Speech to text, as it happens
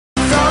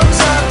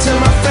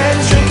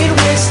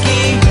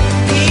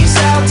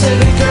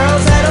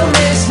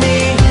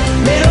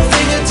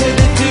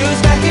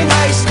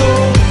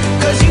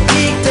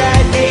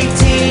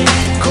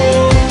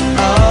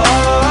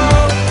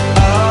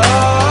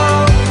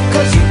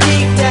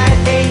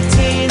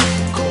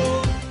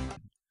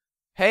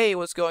Hey,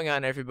 what's going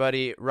on,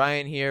 everybody?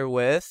 Ryan here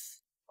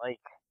with... Mike.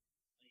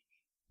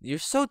 You're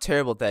so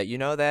terrible at that, you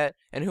know that?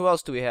 And who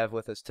else do we have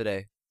with us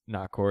today?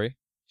 Not Corey.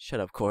 Shut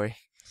up, Corey.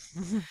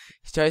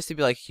 He tries to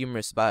be, like,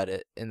 humorous about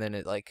it, and then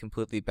it, like,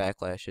 completely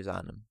backlashes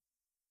on him.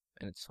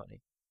 And it's funny.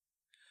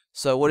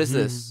 So, what is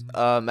this?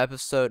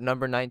 Episode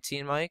number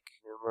 19, Mike?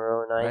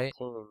 Numero 19. Right?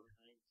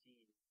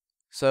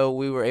 So,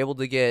 we were able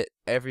to get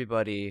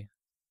everybody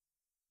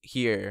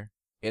here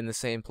in the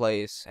same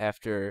place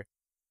after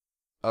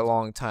a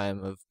long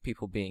time of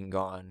people being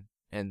gone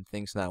and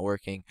things not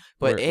working.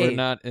 But we're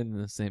not in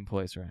the same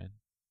place, Ryan.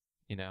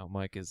 You know,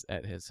 Mike is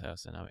at his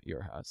house and I'm at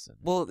your house. And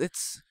well,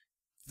 it's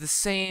the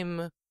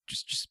same.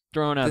 just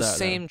throwing out the that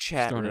same there.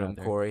 chat Throwing it room, out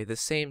there. Corey. The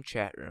same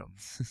chat room.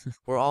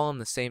 We're all in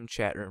the same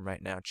chat room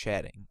right now,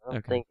 chatting. I don't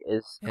Okay. think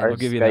Yeah, are I'll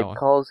give you that Skype one.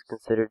 calls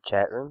considered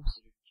chat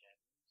rooms?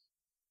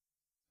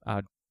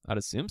 I'd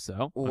assume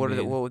so. Well,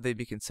 what would they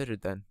be considered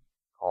then?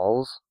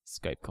 Calls,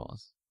 Skype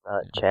calls.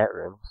 not Yeah. chat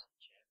rooms.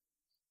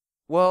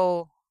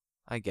 Well,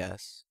 I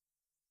guess.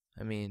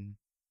 I mean,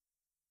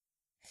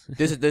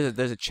 there's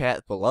a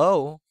chat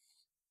below.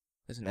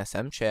 There's an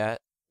SM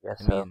chat.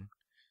 Yes, I so. mean,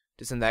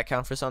 doesn't that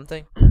count for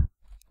something? Or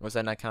does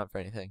that not count for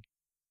anything?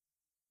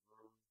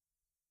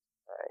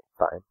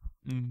 Alright,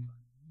 fine. Mm.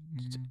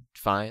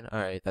 Fine. All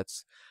right.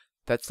 That's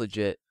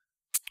legit.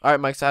 All right,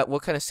 Mike. So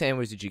what kind of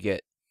sandwich did you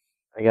get?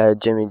 I got a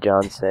Jimmy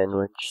John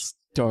sandwich.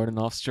 Starting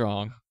off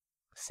strong.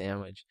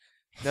 Sandwich.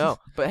 No,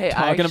 but hey,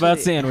 Talking I about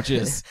actually...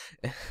 sandwiches.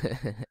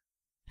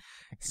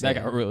 That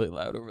got Sam- really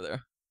loud over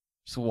there.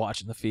 Just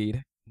watching the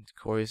feed.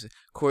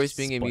 Corey's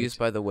being amused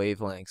by the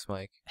wavelengths,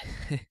 Mike.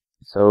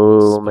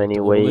 So Spent many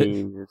a little bit.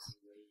 waves.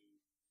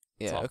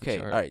 Yeah. off the Okay.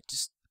 All chart. right.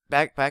 Just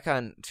back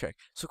on track.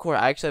 So Corey,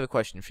 I actually have a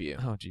question for you.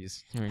 Oh,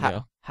 jeez. Here we How-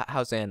 go.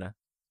 How's Anna?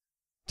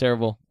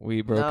 Terrible.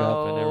 We broke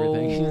up and No,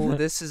 everything.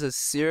 this is a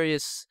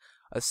serious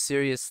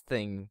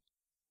thing.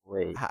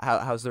 Wait,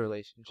 How's the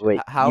relationship?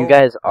 wait, How you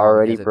guys long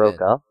already has it broke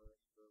been? up?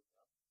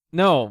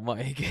 No,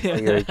 Mike. Oh,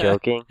 you're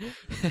joking?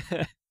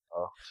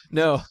 Oh.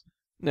 No.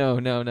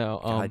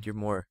 God, you're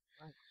more.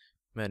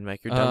 Man, Mike,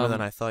 you're dumber than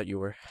I thought you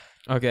were.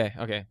 Okay.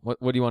 What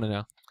do you want to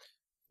know?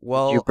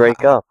 Well, you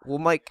break up? Well,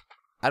 Mike,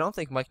 I don't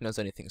think Mike knows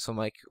anything. So,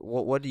 Mike,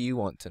 what do you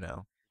want to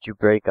know? Did you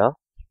break up?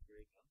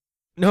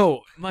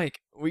 No, Mike,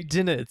 we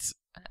didn't.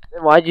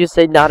 Then why'd you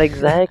say not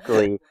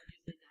exactly?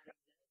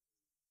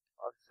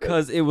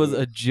 Cause it was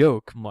a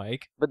joke,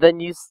 Mike. But then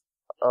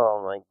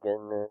oh my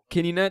goodness.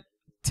 Can you not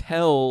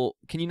tell?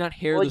 Can you not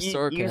hear Well, the you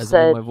sarcasm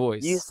said- in my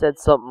voice? You said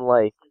something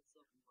like,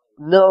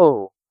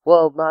 no.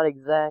 Well, not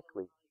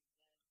exactly.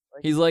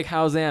 He's like,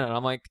 "How's Anna?" And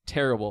I'm like,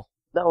 "Terrible."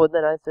 No, and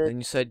then I said, Then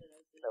you said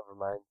never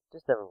mind.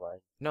 Just never mind.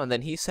 no, and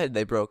then he said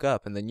they broke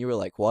up, and then you were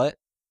like, what?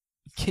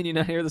 Can you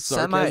not hear the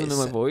sarcasm in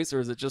my voice, or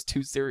is it just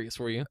too serious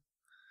for you?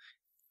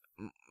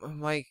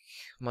 Mike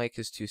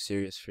is too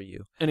serious for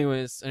you.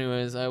 Anyways,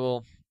 I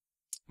will.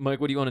 Mike,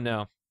 what do you want to know?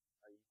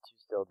 Are you two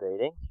still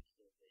dating?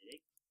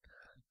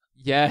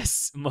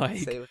 Yes, Mike.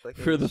 Say with, like,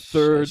 For a the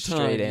third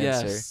straight time,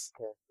 answer. yes.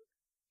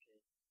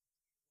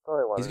 All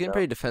I wanna He's getting know.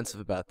 pretty defensive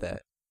about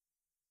that.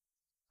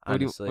 What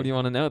do Honestly. you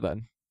want to know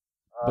then?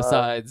 Uh,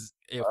 Besides,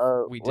 if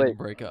we didn't wait,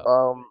 break up.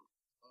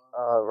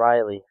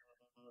 Riley.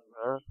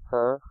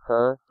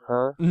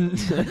 Huh?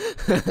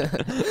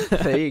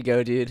 There you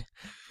go, dude.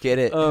 Get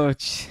it. Oh,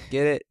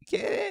 Get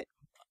it.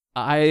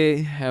 I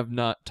have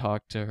not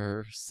talked to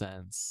her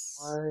since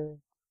What?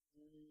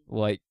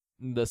 like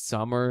the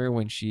summer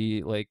when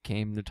she like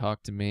came to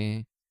talk to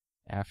me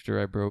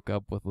after I broke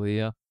up with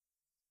Leah.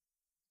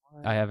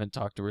 I haven't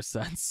talked to her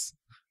since.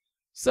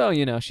 So,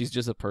 you know, she's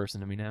just a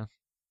person to me now.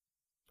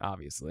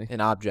 Obviously.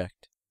 An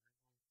object.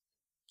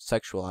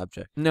 Sexual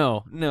object.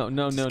 No.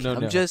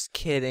 I'm just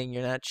kidding.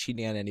 You're not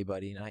cheating on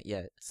anybody. Not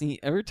yet. See,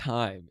 every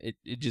time it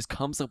just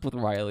comes up with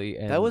Riley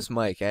and That was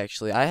Mike,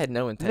 actually. I had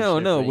no intention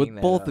of No, bringing with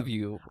that both up. of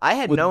you. I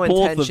had with no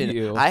both of intention.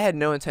 you. I had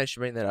no intention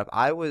of bringing that up.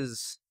 I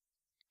was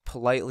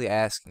politely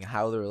asking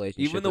how the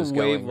relationship Even the is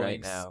going right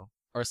wavelengths now.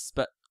 Are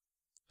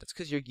That's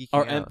because you're geeking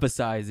are out.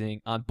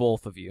 emphasizing on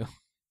both of you.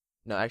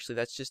 No, actually,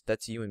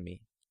 that's you and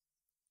me.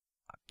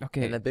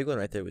 Okay. And the big one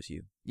right there was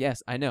you.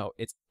 Yes, I know.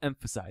 It's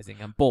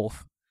emphasizing on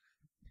both.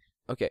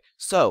 Okay,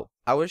 so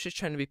I was just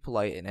trying to be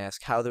polite and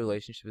ask how the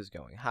relationship is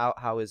going.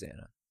 How is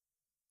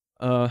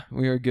Anna?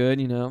 We are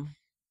good, you know.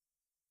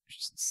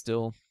 Just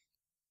still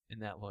in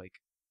that, like,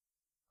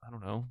 I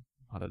don't know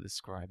how to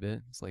describe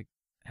it. It's like,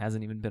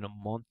 hasn't even been a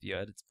month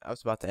yet. It's I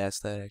was about to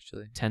ask that,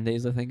 actually. 10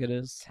 days, I think it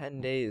is.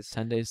 10 days.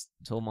 10 days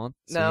till a month.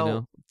 So, Now- you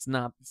know, it's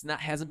not,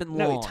 hasn't been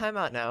No, long. time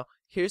out now.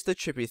 Here's the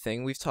trippy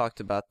thing. We've talked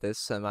about this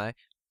semi.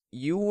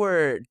 You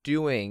were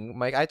doing,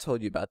 Mike, I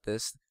told you about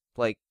this,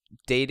 like,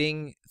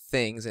 dating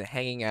things and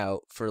hanging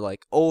out for,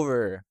 like,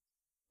 over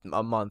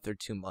a month or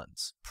 2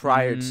 months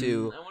prior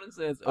to I wouldn't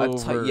say it's a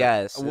over.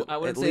 yes, I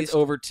wouldn't at say least- it's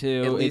over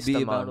two. at least It'd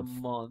be a about a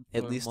month. month.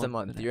 at or least a and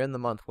month. a You're in the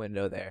month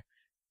window there.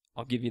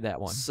 I'll give you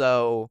that one.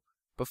 So,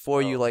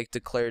 before you, Oh. like,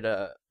 declared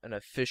an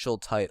official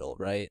title,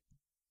 right?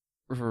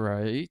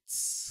 Right.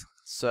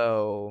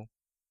 So,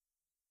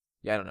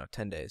 yeah, I don't know,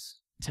 10 days.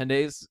 10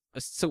 days.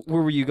 So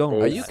where were you going? Are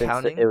with you Days that? since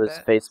counting it was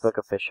that? Facebook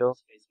official.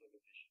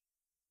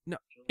 No,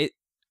 it.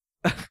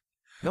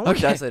 No one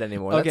Okay, does it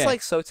anymore. That's okay.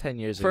 like so 10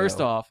 years ago.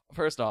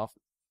 First off,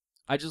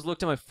 I just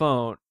looked at my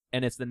phone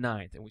and it's the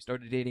 9th, and we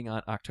started dating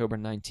on October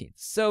 19th.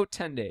 So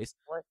 10 days.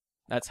 What?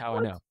 That's how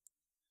What? I know.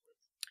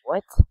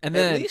 What? And At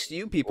then least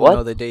you people What?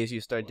 know the days you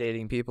start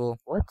dating people.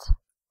 What?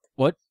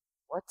 what?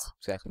 What?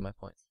 Exactly my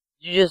point.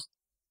 You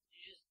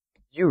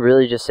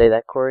really just say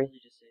that, Corey?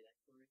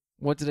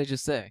 What did I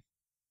just say?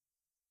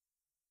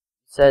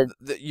 Said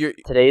You're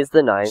today's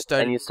the 9th,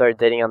 started- and you start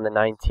dating on the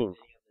 19th.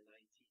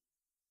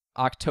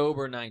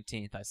 October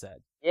 19th, I said.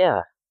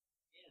 Yeah,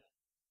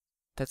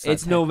 that's not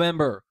It's 10.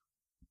 November.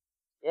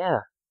 yeah.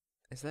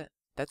 Is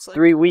that's like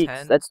 3 weeks.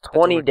 10? That's a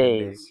 20 working day.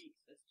 days.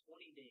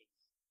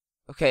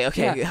 Okay,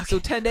 okay, Yeah, okay. so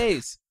 10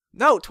 days.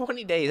 No,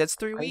 20 days. That's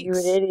 3 Are you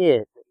weeks. an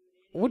idiot?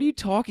 What are you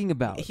talking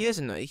about? He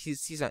doesn't know.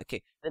 He's not.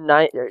 Okay. The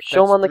night. Show him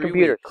That's on the 3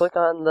 computer. weeks. Click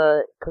on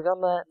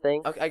that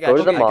thing. Okay, I Go got to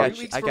you. the I month. got 3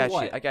 you. weeks I for got you.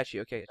 what? I got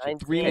you. Okay. I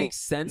got you. 3 19th. weeks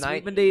since Nine-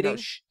 we've been dating?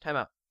 No, time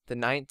out. The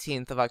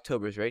 19th of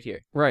October is right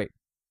here. Right.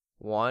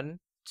 1,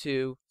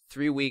 2,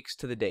 3 weeks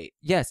to the date.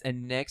 Yes,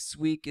 and next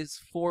week is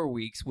 4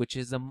 weeks, which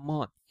is a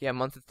month. Yeah, a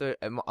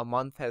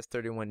month has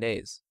 31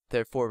 days.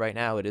 Therefore, right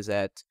now it is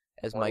at,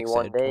 as Mike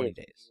 21 said, 20 days.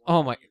 days.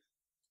 Oh my.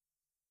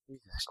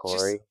 Jesus, Just,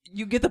 Corey.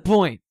 you get the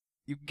point.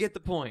 You get the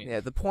point. Yeah,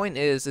 the point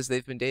is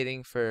they've been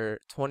dating for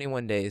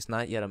 21 days,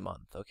 not yet a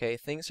month. Okay,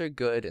 things are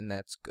good, and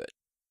that's good.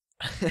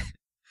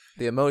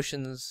 The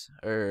emotions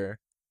are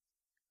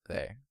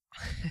there.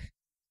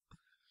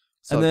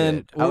 So And then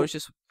good. I what- was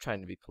just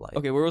trying to be polite.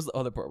 Okay, where was the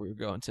other part we were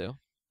going to?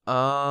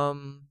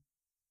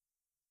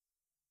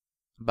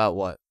 About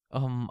what? I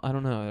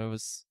don't know. It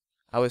was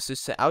I was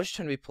just I was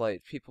trying to be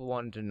polite. People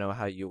wanted to know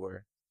how you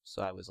were,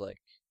 so I was like,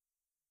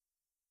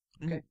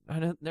 Okay. I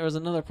know there was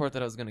another part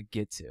that I was gonna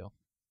get to.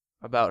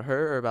 about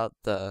her or about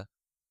the.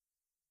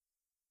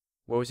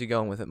 Where was he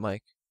going with it,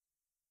 Mike?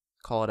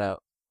 Call it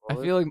out. I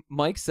feel like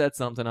Mike said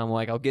something. I'm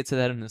like, I'll get to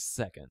that in a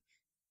second.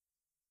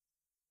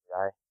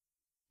 Guy.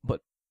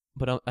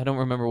 But I don't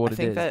remember what I it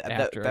think is. that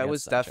after I that got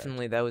was sidetracked.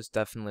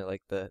 definitely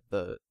like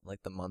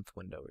the month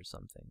window or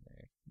something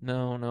there.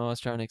 No, I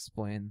was trying to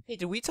explain Hey,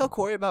 did we tell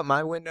Corey about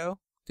my window?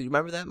 Do you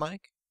remember that,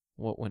 Mike?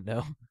 what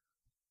window.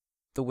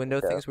 The window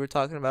Window? things we were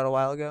talking about a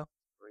while ago.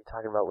 Were we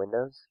talking about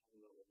Windows?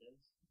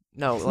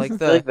 No, like I the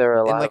feel like there are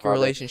a in lot like of a other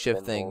relationship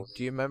thing. symbols.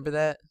 Do you remember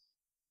that?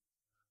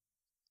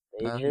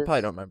 No, you Stages?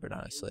 probably don't remember it,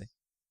 honestly.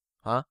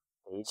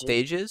 Stages?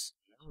 Stages?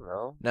 I don't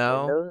know.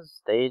 No.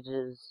 Windows?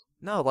 Stages?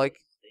 No, like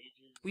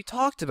we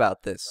talked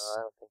about this. No,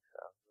 I don't think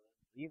so.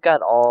 You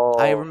got all.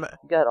 I remember.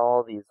 You got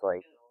all these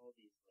like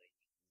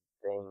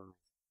things.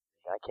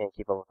 I can't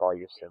keep up with all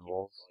your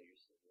symbols.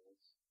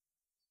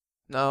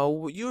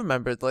 No, you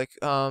remembered like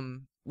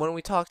when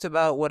we talked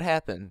about what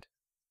happened.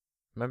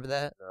 Remember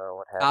that? No,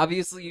 what happened?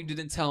 Obviously, you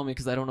didn't tell me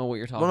because I don't know what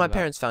you're talking When my about.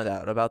 parents found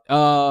out about.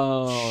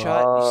 Oh.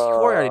 Shut.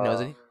 Corey already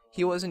knows it.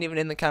 He wasn't even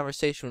in the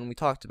conversation when we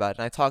talked about it.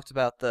 And I talked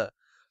about the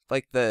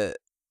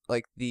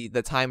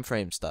time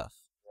frame stuff.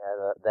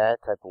 Yeah, that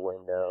type of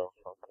window.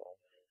 Okay.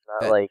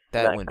 Not That- like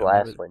that not window,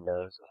 glass remember-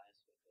 windows.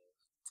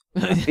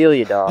 I feel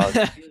you, dog.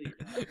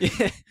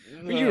 Yeah.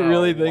 Were you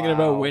really thinking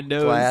about Wow.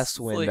 windows? Glass It's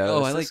like, windows.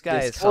 oh, I This like guy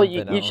this is Well,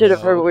 something you else. should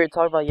have heard what we were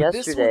talking about But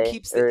this one yesterday.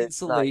 keeps the or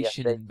insulation not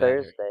yesterday, in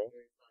better. Thursday.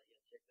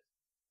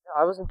 No,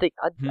 I wasn't think.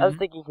 I was Hmm?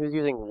 thinking he was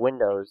using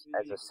windows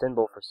as a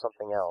symbol for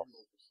something else.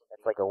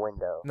 It's like a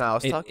window. No, I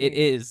was talking. It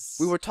is.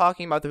 We were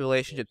talking about the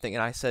relationship thing,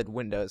 and I said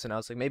windows, and I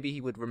was like, maybe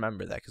he would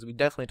remember that because we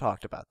definitely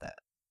talked about that.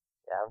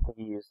 Yeah, I don't think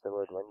he used the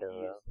word window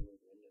though.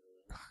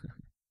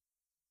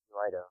 You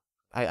might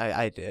have.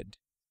 I did.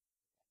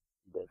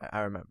 You did. I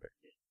remember.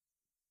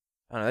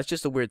 I don't know. That's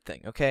just a weird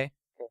thing, okay?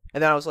 Okay.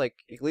 And then I was like,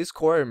 at least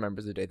Corey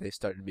remembers the day they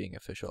started being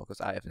official because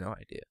I have no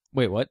idea.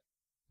 Wait, what?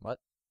 What?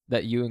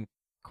 That you and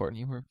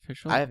Courtney were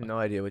official? I have no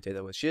idea what day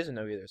that was. She doesn't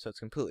know either, so it's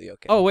completely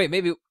okay. Oh wait,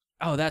 maybe.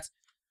 Oh, that's.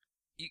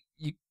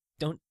 You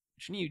don't.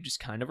 Shouldn't you just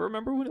kind of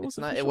remember when it was it's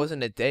not. It official?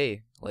 wasn't a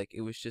day. Like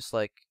it was just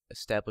like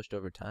established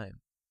over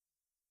time.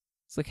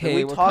 It's like, And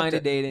hey, we're kind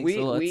of dating, We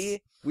so let's.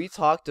 we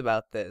talked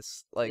about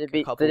this like Did,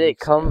 a couple did it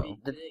weeks come? ago.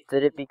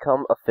 Did it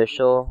become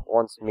official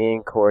once me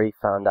and Corey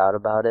found out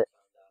about it?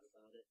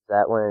 Is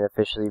that when it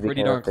officially Pretty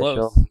became darn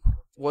official? close.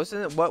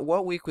 Wasn't it?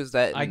 What week was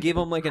that? I in- gave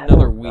him like I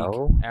another don't week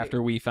know.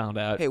 after we found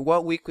out. Hey,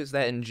 what week was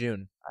that in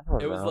June? I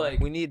don't It was know. like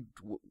We need.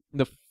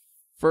 the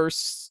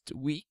first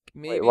week,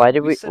 maybe. Wait, why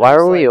did we? said it Why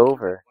was were we like-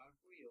 over?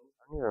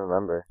 I don't even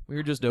remember. We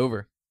were just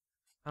over.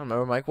 I don't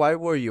remember, Mike. Why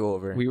were you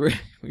over? We were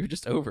we were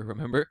just over.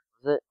 Remember?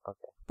 Was it? Okay.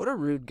 What a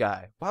rude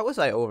guy. Why was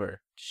I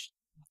over?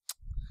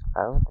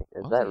 I don't think.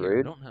 Is Was that it here? I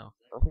rude? don't know.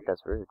 I don't think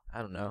that's rude. I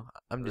don't know.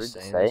 I'm just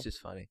Rude to saying. It's say?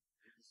 just funny.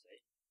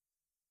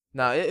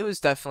 No, it was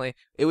definitely.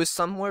 It was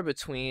somewhere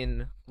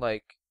between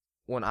like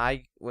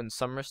when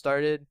summer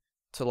started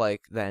to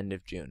like the end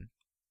of June.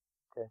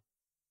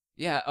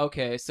 Yeah.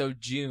 Okay. So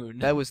June.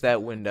 That was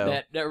that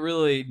window. that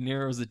really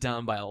narrows it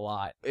down by a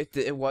lot.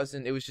 It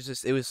wasn't. It was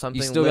just. It was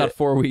something. You still got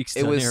 4 weeks.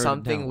 It to was narrow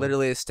something down.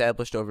 literally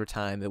established over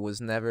time. It was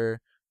never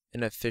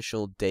an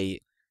official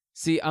date.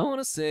 See, I want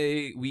to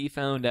say we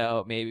found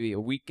out maybe a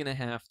week and a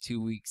half,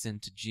 2 weeks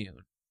into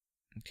June.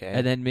 Okay.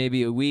 And then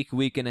maybe a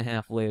week and a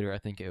half later, I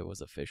think it was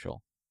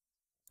official.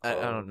 I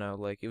don't know.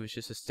 Like it was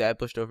just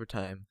established over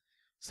time.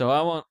 So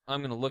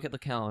I'm gonna look at the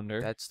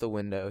calendar. That's the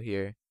window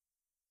here.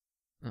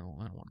 Oh,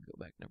 I don't want to go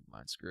back. Never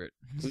mind. Screw it.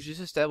 It was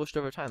just established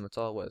over time. That's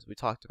all it was. We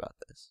talked about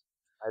this.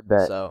 I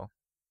bet. So,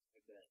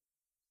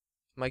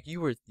 Mike,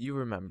 you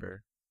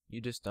remember. You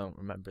just don't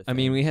remember. I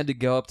mean, we things. had to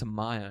go up to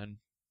Maya and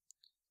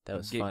That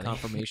was get funny.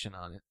 confirmation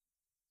on it.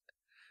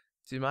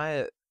 Dude,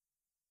 Maya.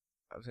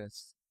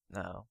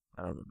 No,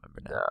 I don't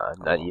remember now.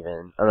 Nah, not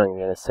even. I'm not even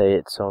gonna say it.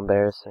 It's so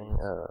embarrassing.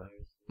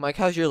 Mike,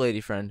 how's your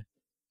lady friend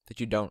that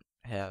you don't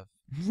have?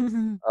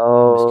 I'm just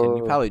Oh. kidding.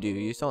 You probably do.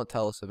 You just don't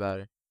tell us about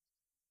her.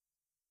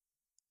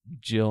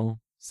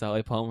 Jill,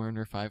 Sally Palmer, and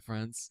her 5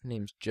 friends. Her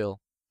name's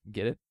Jill.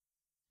 Get it?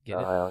 Get No,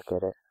 it? I don't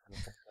get it.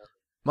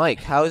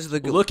 Mike, how's the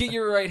Look at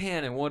your right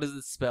hand and what does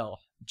it spell?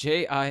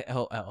 Jill.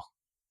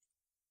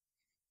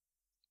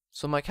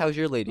 So, Mike, how's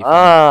your lady friend?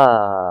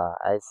 Ah,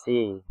 I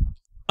see.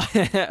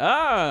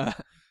 Ah.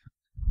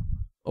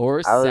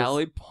 Or I was-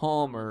 Sally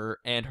Palmer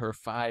and her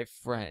 5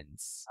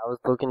 friends. I was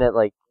looking at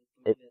like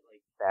it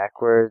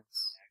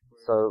backwards,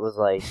 so it was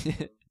like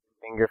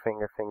finger,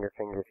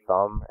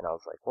 thumb, and I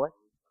was like, what?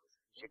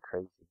 You're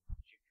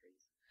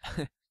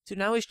crazy. Dude,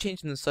 now he's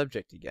changing the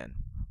subject again.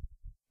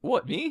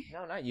 What, me?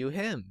 No, not you,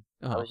 him.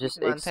 I Oh, was just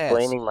keep him on task.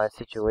 explaining my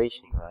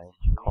situation, Ryan.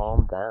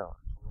 Calm down.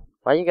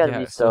 Why you gotta yeah,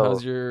 be so so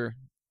how's your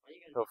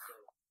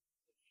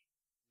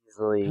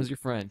easily?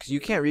 friend? Because you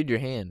can't read your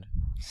hand.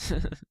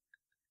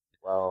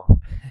 Well,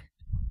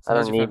 So I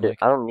how's don't your need friend, to. Mike?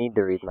 I don't need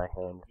to read my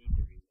hand.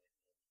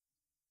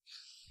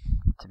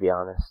 To be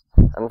honest,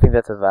 I don't think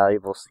that's a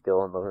valuable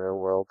skill in the real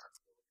world.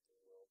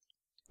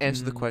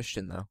 Answer the Mm.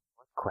 question, though.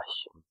 What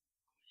question?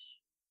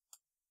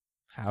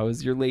 How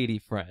is your lady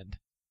friend?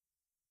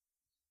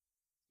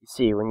 You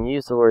see, when you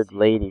use the word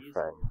 "lady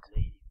friend,"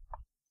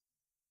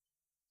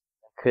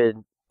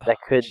 that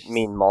could jeez.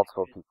 mean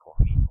multiple people.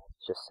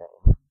 Just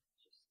saying.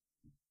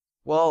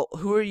 Well,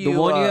 who are you? The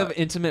one you have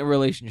intimate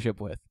relationship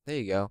with. There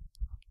you go.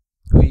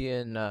 Who you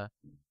in? I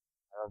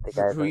don't think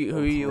I have Who an you-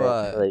 who you,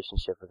 intimate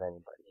relationship with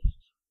anybody.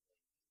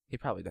 He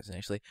probably doesn't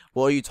actually.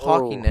 Well, are you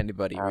talking Oh, to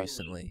anybody ouch.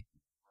 recently?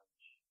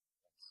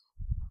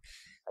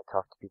 I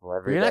talk to people But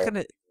every you're day. not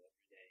gonna.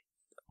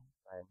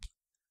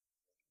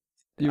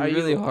 You're Are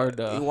really you- hard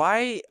to.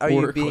 Why are you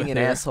work being with an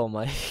here. asshole,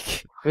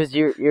 Mike? Because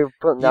you're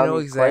putting You down know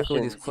these exactly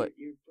questions these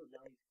que-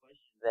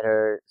 that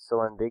are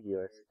so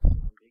ambiguous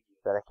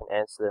that I can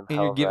answer them And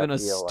you're however giving I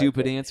us feel like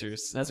stupid it.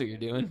 answers. That's what you're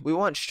doing. We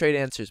want straight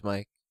answers,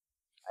 Mike.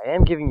 I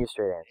am giving you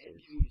straight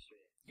answers.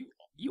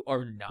 You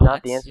are not.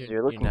 Not the answers You're-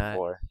 you're you're looking not.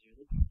 for.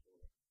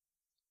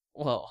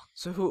 Well,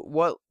 So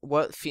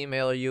what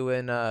female are you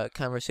in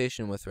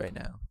conversation with right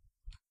now?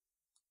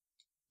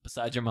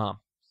 besides your mom.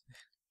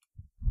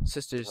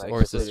 Sisters Like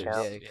Or excluded. sisters,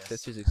 Yeah, yes.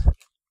 sisters. And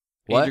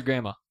What? your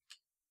grandma.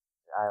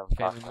 I don't talk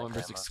Family to my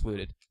members grandma.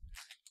 excluded.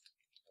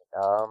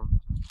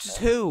 Just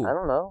who? I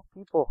don't know.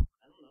 People.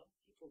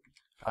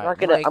 I'm Alright,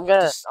 not gonna.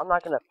 Mike, just- I'm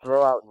not gonna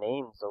throw out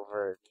names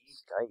over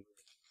Skype.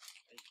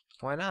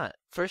 Why not?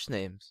 First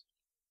names.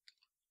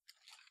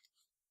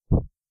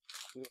 Why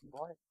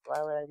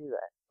would I do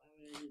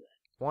that?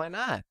 Why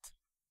not?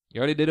 You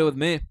already did it with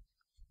me.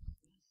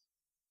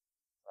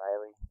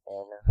 Riley,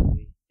 Anna,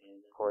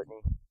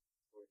 Courtney.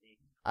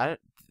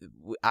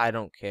 I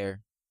don't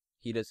care.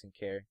 He doesn't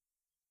care.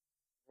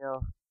 You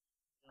know,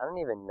 I don't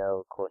even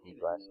know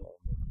Courtney's last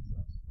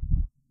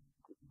name.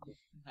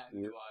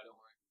 You?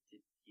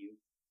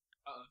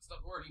 Stop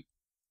working.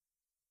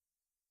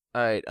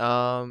 All right.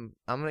 I'm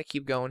gonna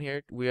keep going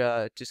here. We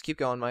just keep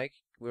going, Mike.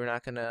 We're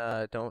not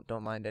gonna don't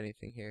mind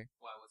anything here.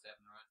 Why? What's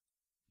happening,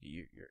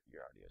 Ryan?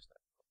 Your audio's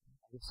not.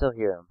 I can still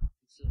hear him.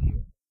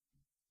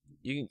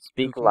 You can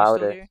Speak can you still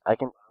louder. hear? I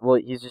can. Well,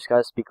 he's just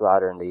gotta speak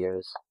louder in the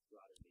ears.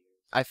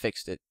 I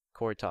fixed it.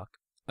 Corey, talk.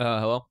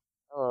 Hello?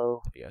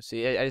 Hello. Yeah.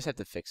 See, I just have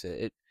to fix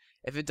it.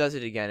 If it does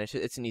it again,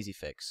 it's an easy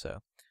fix. So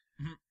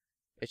Mhm.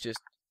 it's just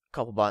a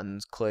couple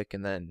buttons, click,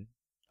 and then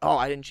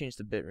I didn't change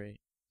the bitrate.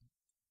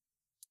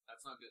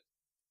 That's not good.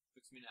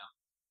 Fix me now.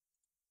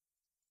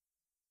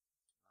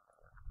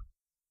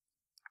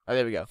 Oh,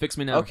 there we go. Fix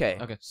me now. Okay.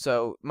 Okay.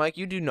 So, Mike,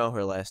 you do know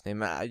her last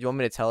name. You want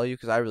me to tell you?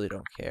 Because I really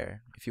don't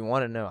care. If you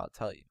want to know, I'll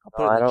tell you. I'll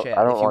put No, it I in the don't. chat.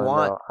 I don't if you want to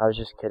want, know. I was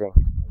just kidding.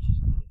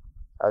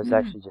 I was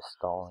actually just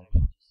stalling.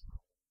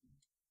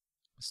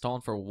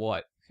 Stalling for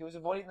what? he was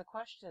avoiding the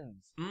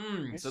questions.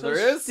 So so there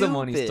is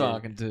someone he's stupid.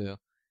 talking to. If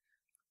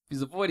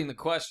he's avoiding the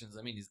questions,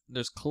 I mean,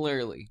 there's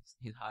clearly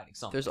he's hiding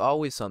something. There's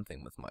always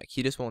something with Mike.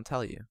 He just won't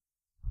tell you.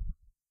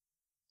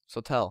 So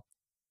tell.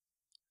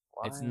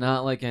 It's Why?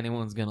 not like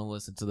anyone's gonna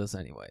listen to this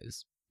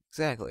anyways.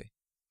 Exactly.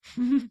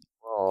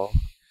 Well,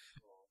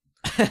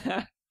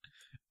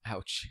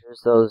 Ouch.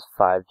 there's those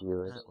 5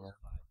 viewers.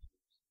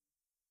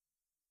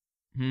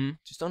 Yeah.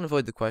 Just don't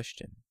avoid the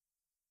question.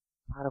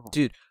 I don't-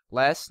 Dude,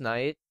 last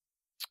night,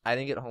 I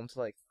didn't get home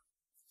till like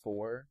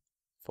 4.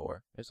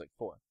 4. It was like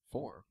 4.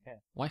 4. Yeah.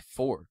 Why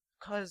 4?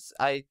 Because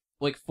I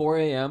Like 4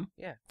 a.m.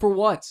 Yeah. For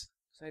what?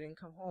 didn't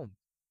come home.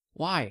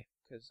 Why?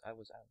 Because I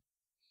was out.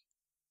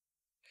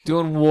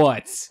 Doing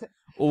what?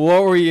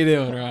 What were you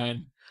doing,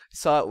 Ryan?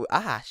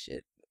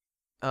 Shit.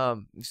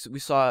 We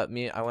saw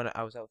I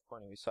was out with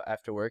Courtney. We saw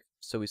after work,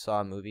 so we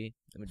saw a movie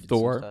and we did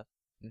Thor? some stuff.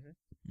 It's a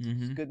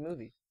Mm-hmm. good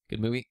movie. Good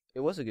movie.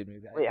 It was a good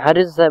movie. Wait, how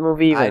does that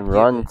movie I'd even give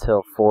run it-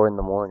 till 4 in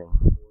the morning?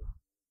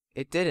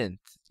 It didn't.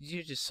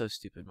 You're just so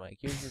stupid, Mike.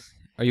 You're just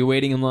Are you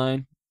waiting in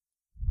line?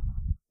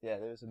 yeah.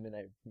 There was a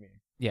midnight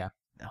premiere. Yeah.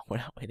 No, we're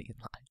not waiting in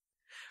line.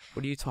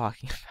 What are you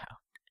talking about?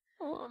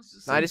 Oh,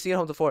 No, I just get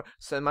home to 4.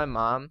 So my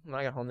mom, when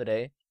I got home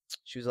today,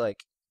 she was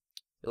like,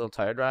 "You a little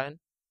tired, Ryan?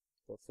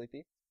 A little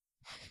sleepy?"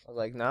 I was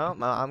like, "No,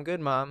 I'm good,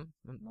 Mom.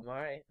 I'm all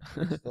right.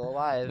 I'm still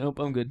alive." Nope,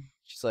 I'm good.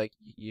 She's like,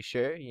 "You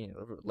sure? You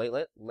know,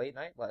 late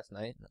night last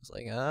night?" And I was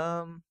like,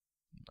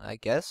 I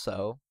guess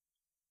so."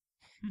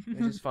 Which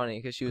is funny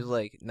because she was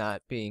like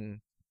not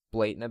being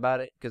blatant about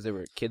it because there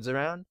were kids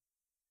around.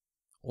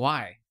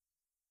 Why?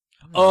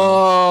 I don't know.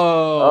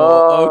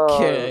 Oh, You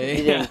okay.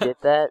 didn't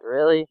get that?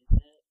 Really?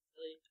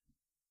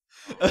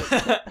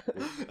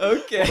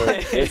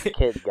 Okay. This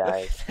kid,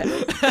 guys.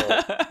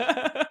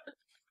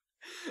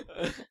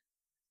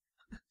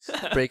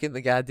 Breaking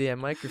the goddamn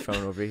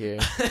microphone over here.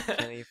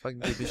 Can't even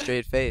fucking keep a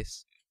straight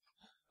face.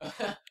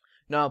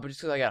 No, but just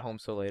because I got home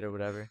so late or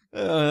whatever.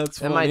 That's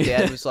And funny. my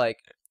dad was like,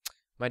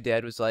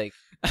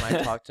 when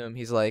I talked to him,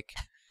 he's like,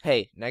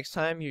 "Hey, next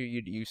time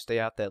you stay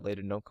out that late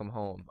and don't come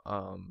home,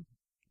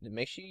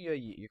 make sure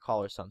you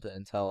call or something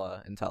and tell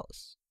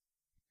us."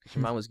 'Cause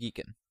your mom was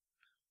geeking.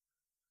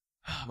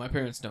 My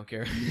parents don't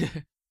care.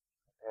 Parents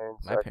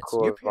My are parents-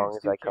 cool your as long parents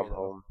as do I come care, though.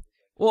 home.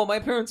 Well, my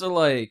parents are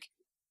like,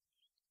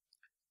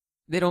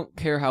 they don't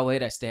care how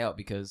late I stay out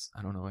because,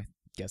 I don't know, I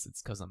guess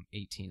it's because I'm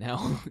 18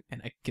 now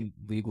and I can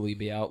legally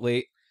be out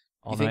late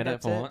all You think night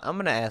that's if I it? want. I'm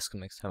gonna ask him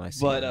next time I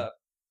see But, him.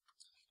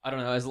 I don't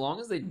know, as long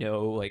as they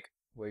know, like,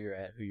 Where you're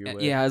at, who you're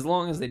with. yeah, as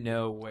long as they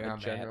know where a I'm at.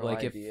 general Like,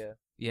 idea.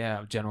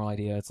 general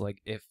idea. It's like,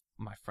 if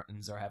my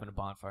friends are having a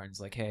bonfire and it's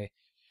like, hey,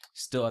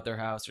 still at their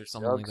house or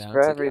something like Drugs that. for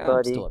It's like, yeah, I'm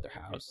everybody. still at their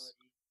house.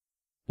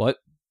 What?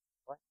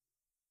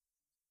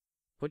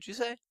 What'd you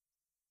say?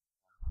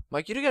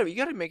 Mike, you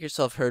gotta make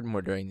yourself heard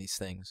more during these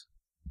things.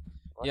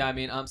 What? Yeah, I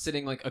mean, I'm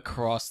sitting like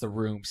across the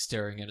room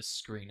staring at a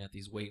screen at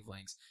these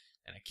wavelengths,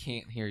 and I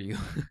can't hear you.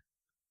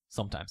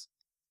 Sometimes.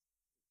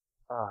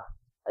 Ah,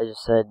 I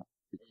just said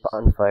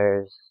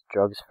bonfires,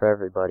 drugs for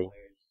everybody.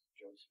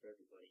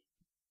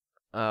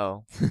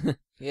 Oh.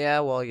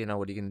 Yeah, well, you know,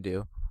 what are you gonna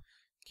do?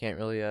 Can't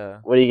really,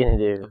 What are you gonna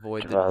do?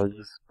 Avoid the-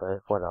 drugs, but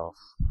what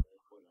else?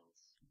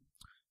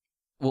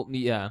 Well,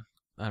 yeah,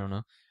 I don't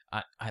know.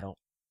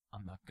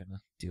 I'm not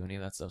gonna do any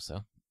of that stuff.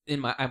 So,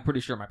 I'm pretty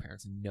sure my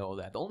parents know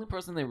that. The only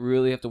person they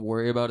really have to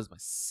worry about is my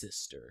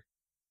sister.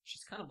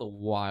 She's kind of the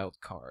wild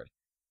card.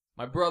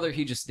 My brother,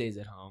 he just stays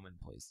at home and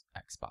plays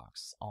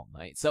Xbox all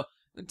night, so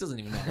it doesn't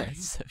even matter.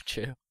 That's so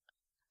true.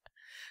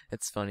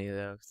 It's funny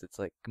though, 'cause it's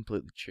like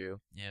completely true.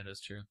 Yeah, it is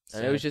true.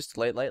 And it was just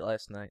late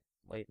last night.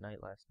 Late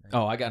night last night.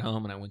 Oh, I got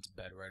home and I went to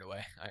bed right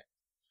away.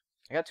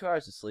 I got 2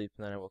 hours of sleep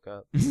and then I woke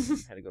up.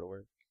 Had to go to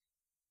work.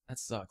 That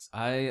sucks.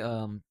 I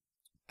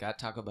got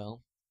Taco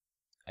Bell.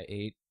 I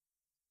ate.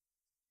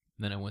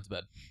 Then I went to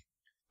bed.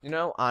 You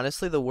know,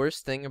 honestly, the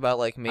worst thing about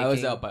like making I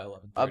was out by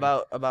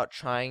 11:30. about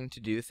trying to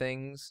do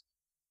things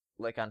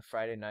like on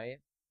Friday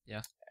night,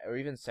 Yeah. or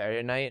even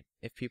Saturday night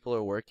if people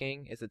are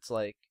working, is it's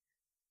like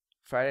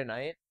Friday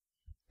night.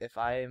 If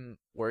I'm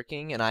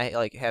working and I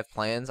like have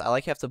plans, I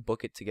like have to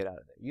book it to get out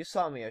of there. You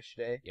saw me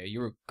yesterday. Yeah, you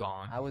were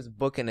gone. I was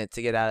booking it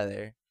to get out of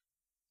there.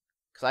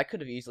 Cause I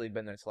could have easily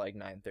been there till like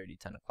 9:30,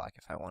 10 o'clock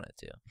if I wanted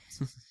to.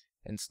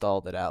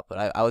 Installed it out,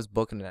 but I was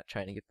booking it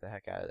trying to get the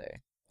heck out of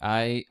there.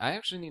 I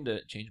actually need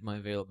to change my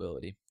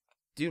availability.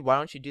 Dude, why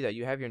don't you do that?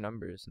 You have your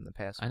numbers in the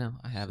past. I know,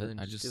 I have So it. then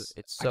I do just it.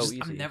 It's I so just-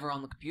 easy. I'm never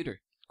on the computer.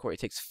 Corey, it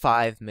takes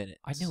 5 minutes.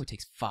 I know it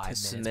takes 5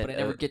 minutes, submit but I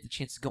never a- get the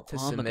chance to go to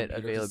on the submit computer 'cause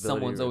availability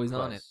someone's always on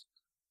it. requests.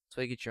 That's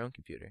why you get your own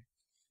computer.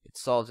 It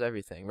solves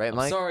everything, right, I'm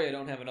Mike? sorry I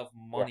don't have enough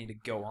money to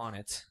go on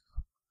it.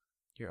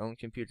 Your own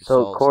computer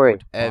So, solves Corey.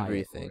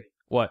 everything.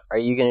 What? Are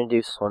you gonna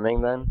do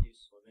swimming then?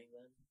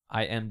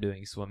 I am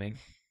doing swimming.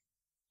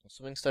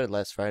 Swimming started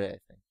last Friday, I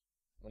think.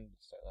 When did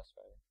it start last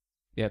Friday?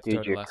 Yeah, it Dude,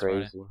 started you're last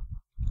crazy. Friday.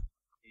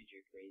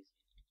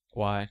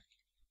 Why? I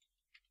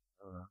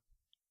don't know.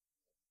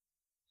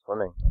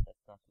 Swimming.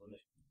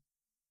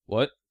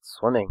 What?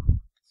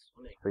 Swimming.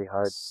 Pretty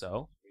hard.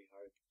 So?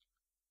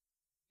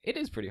 It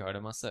is pretty hard, I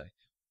must say.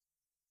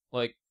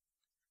 Like,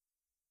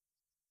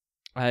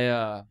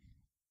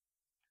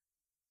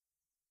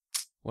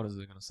 what was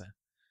I gonna say?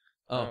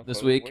 Oh,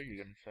 this week. What are you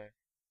gonna say?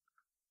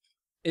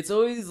 It's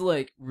always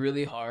like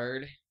really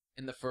hard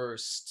in the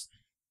first,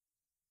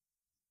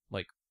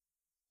 like,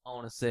 I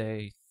want to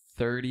say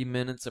 30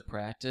 minutes of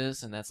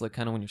practice, and that's like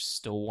kind of when you're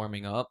still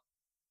warming up.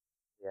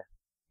 Yeah.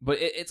 But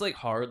it's like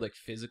hard, like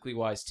physically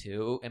wise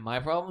too. And my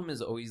problem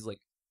is always like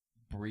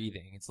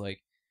breathing. It's like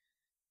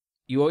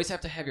you always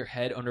have to have your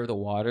head under the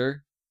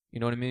water. You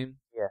know what I mean?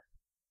 Yeah.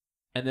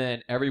 And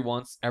then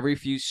every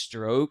few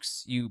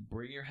strokes, you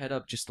bring your head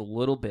up just a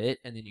little bit,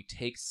 and then you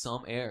take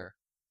some air.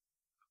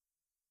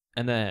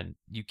 and then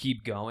you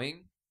keep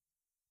going,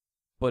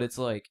 but it's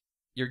like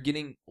you're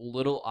getting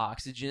little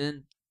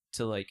oxygen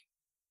to like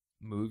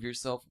move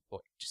yourself, or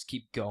just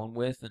keep going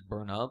with and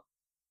burn up.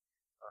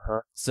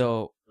 Uh-huh.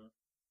 So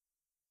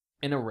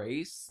in a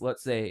race,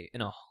 let's say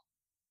I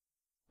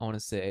want to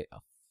say a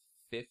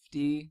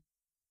 50,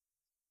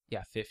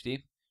 yeah,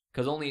 50,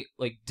 because only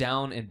like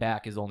down and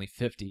back is only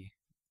 50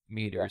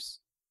 meters.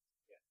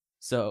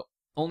 So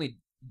only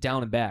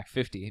down and back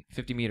 50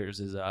 meters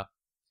is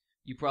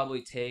you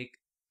probably take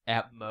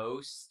at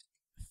most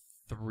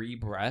 3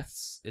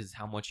 breaths is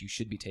how much you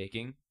should be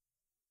taking.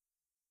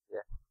 Yeah.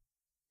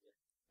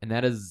 And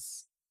that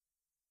is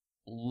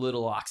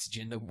little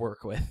oxygen to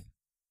work with.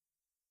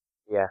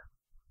 Yeah.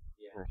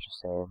 I know what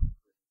you're saying.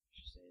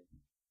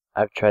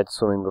 I've tried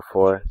swimming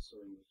before.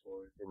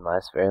 Didn't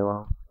last very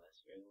long.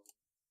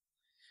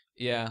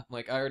 Yeah,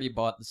 like I already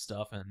bought the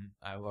stuff and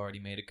I've already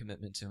made a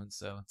commitment to it,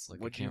 so it's like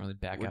I can't really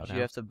back out What now. did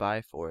you have to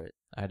buy for it?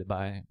 I had to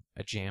buy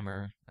a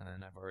jammer, and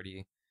then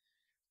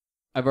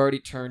I've already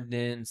turned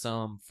in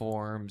some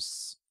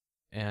forms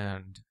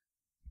and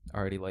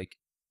already like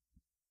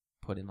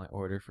put in my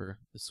order for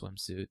the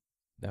swimsuit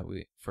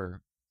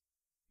for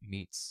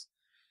meets.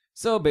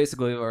 So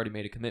basically, I've already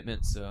made a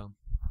commitment, so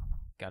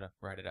gotta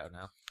write it out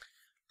now.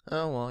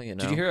 Oh well, you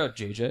know. Did you hear how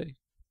JJ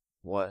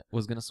What?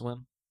 was gonna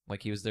swim?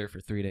 Like he was there for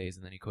 3 days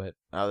and then he quit.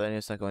 Oh, then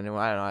it's not going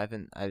anywhere. I don't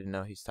know. I didn't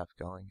know he stopped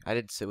going. I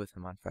did sit with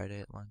him on Friday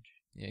at lunch.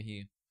 Yeah,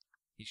 he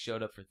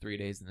showed up for 3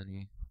 days and then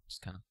he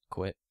just kind of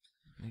quit.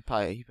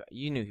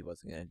 You knew he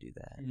wasn't gonna do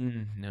that.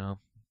 No,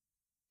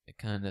 it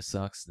kind of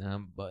sucks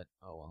now, but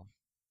oh well.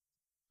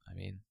 I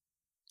mean,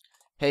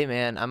 Hey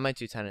man, I might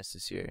do tennis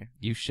this year.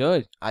 you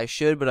should. I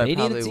should, but I They need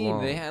probably a team.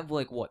 won't. They have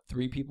like what,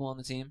 3 people on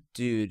the team?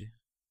 Dude,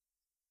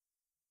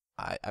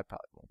 I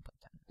probably won't play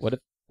tennis. What if?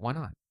 Why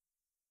not?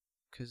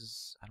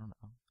 Cause I don't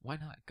know. Why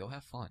not? Go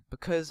have fun.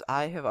 Because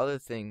I have other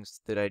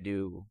things that I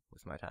do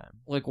with my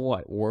time. Like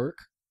what? Work?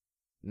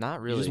 Not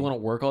really. You just want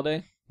to work all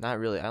day? Not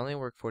really. I only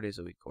work 4 days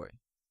a week, Corey.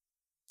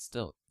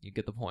 Still, you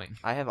get the point.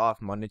 I have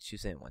off Monday,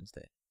 Tuesday, and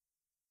Wednesday.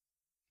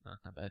 Not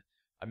bad.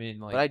 I mean,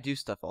 like, But I do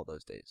stuff all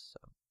those days,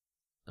 so.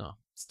 no,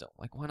 still,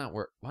 like, why not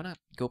work? Why not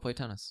go play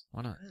tennis?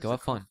 Why not It's go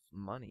have fun?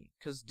 Money.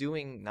 Because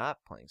not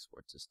playing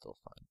sports is still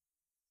fun.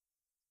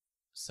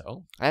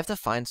 So I have to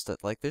find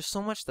stuff. Like, there's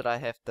so much that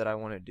I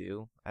want to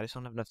do. I just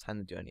don't have enough time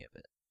to do any of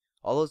it.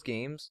 All those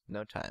games,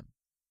 no time.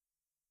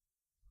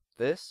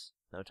 This,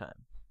 no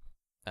time.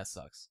 that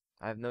sucks.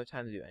 I have no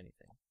time to do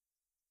anything.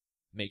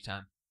 Make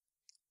time.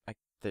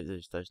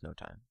 There's no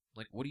time.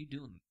 Like, what are you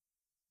doing?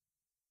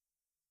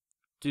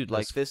 Dude,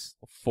 like Those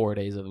 4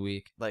 days of the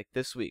week.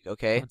 this week,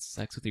 okay? Having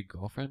sex with your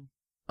girlfriend?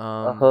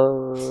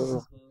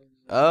 Oh.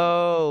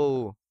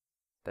 Oh,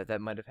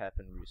 that might have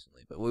happened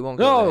recently, but we won't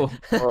No! go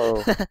there.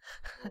 Whoa.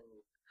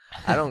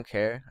 I don't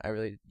care. I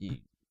really,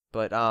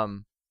 but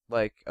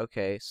like,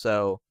 okay,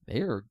 so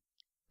They're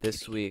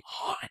this getting week,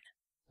 hot.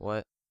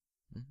 what?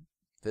 Mhm.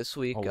 This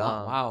week, Oh,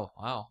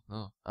 wow.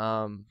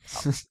 No.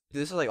 this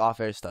is like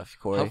off-air stuff,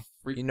 Corey.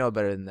 You know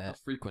better than How that.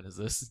 frequent is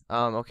this?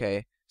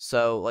 Okay,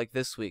 so like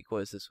this week,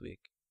 what is this week?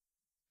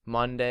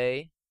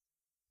 Monday.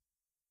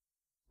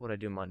 What did I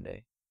do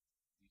Monday?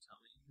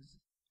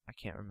 I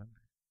can't remember.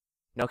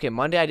 No, okay,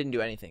 Monday I didn't do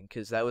anything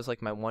because that was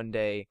like my one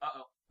day.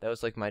 Uh-oh. That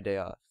was like my day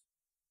off.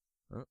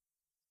 Huh?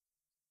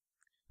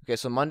 Okay,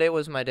 so Monday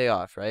was my day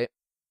off, right?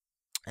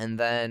 And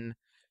then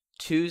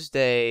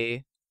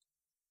Tuesday,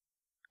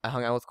 I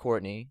hung out with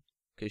Courtney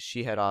because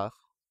she had off.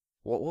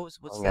 What's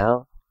Hang that?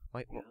 out.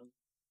 Wait,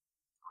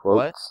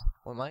 Quotes.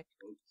 what, Mike?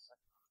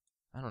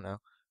 I don't know.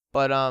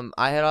 But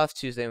I had off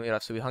Tuesday and we had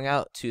off, so we hung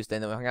out Tuesday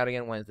and then we hung out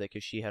again Wednesday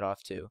because she had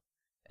off too.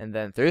 And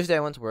then Thursday I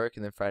went to work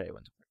and then Friday I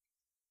went to work.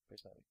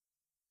 Where's my week?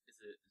 Is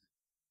it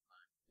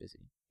Busy.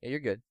 Yeah, you're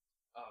good.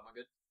 Oh, am I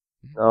good?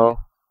 No.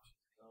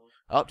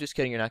 Oh, just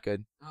kidding. You're not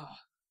good. Oh.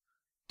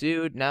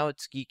 Dude, now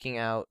it's geeking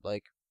out.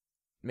 Like,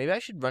 maybe I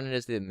should run it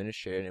as the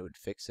administrator and it would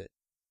fix it.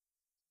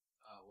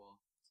 Well.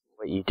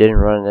 Wait, you didn't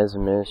run it as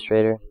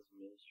administrator?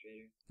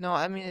 No,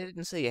 I mean, it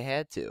didn't say you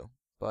had to,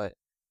 but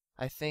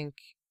I think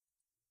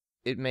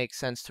it makes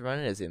sense to run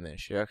it as the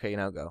administrator. Okay,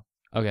 now go.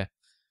 Okay.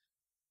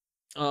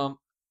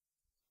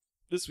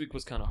 This week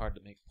was kind of hard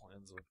to make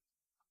plans with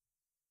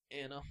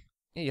Anna.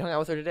 Yeah, you hung out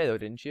with her today, though,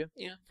 didn't you?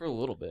 Yeah, for a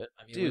little bit.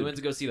 I mean, we Dude. went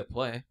to go see the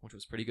play, which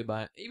was pretty good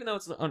even though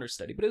it's an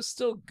understudy, but it was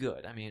still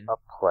good. I mean, A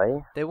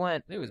play? They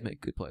went, they always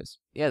make good plays.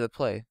 yeah, the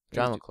play. They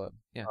Drama always do. Club.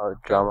 Yeah. Oh,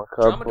 drama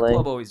club Drama play?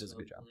 Club always does a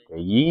good job.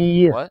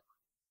 Yeah. What?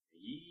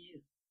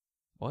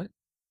 What?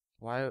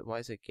 Why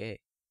is it gay?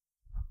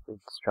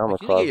 It's drama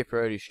Like, you need to club. get your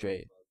priorities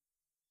straight.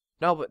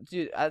 No, but,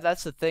 dude,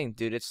 that's the thing,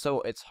 dude. It's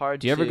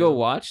hard Do you ever go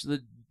watch the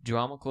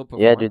Drama Club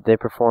perform? Yeah, dude, they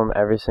perform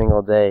every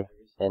single day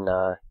in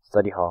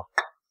study hall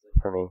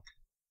for me.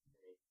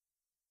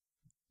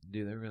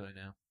 Do they really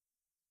now?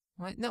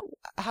 What? No,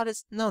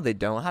 no, they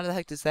don't. How the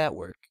heck does that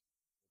work?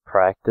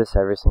 Practice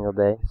every single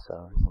day,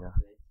 so, you know.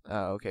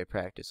 Oh, okay,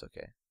 practice,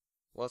 okay.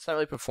 Well, it's not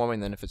really performing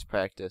then if it's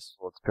practice.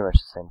 Well, it's pretty much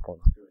the same thing.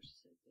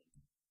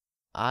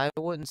 I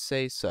wouldn't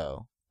say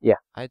so. Yeah.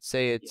 I'd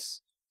say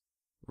it's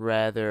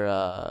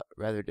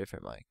rather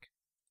different, Mike.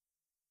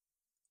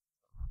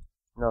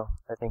 No,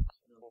 I think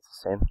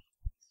it's the same.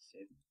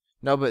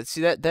 No, but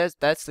see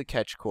that's the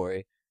catch,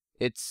 Corey.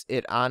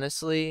 It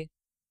honestly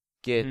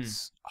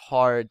gets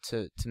hard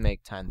to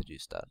make time to do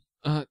stuff.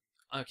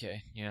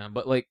 Okay, yeah,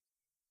 but like,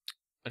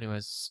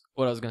 anyways,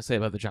 what I was gonna say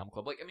about the drama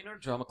club, like, I mean, our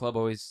drama club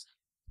always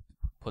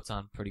puts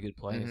on pretty good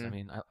plays. I Mhm.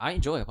 mean, I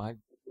enjoy them. I've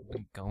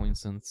been going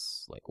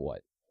since like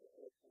what?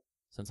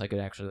 Since I could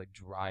actually like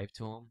drive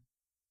to them.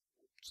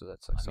 So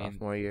that's like I mean,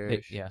 sophomore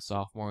year. Yeah,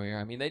 sophomore year.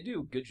 I mean, they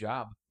do a good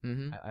job.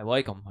 Mm-hmm. I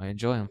like them. I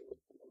enjoy them.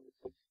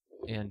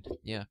 And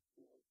yeah,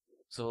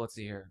 so let's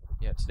see here.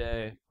 Yeah,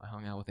 today I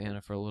hung out with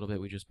Anna for a little bit.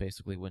 We just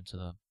basically went to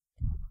the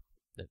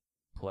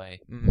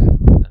play.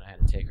 Mm-hmm. Then I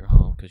had to take her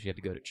home because she had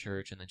to go to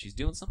church. And then she's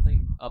doing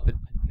something up in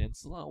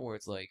Peninsula where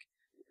it's like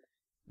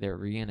they're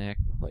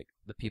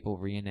the people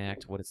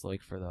reenact what it's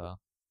like for the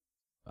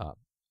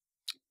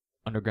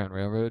Underground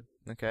Railroad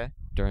Okay.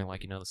 during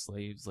like the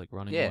slaves like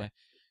running Yeah. away.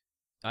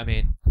 I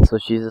mean, So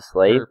she's a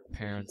slave? her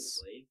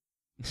parents.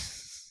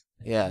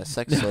 Yeah,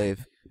 sex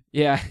slave.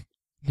 Yeah,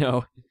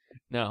 no.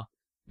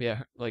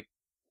 Yeah, like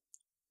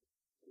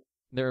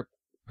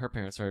her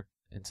parents are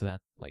into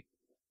that like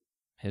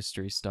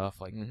history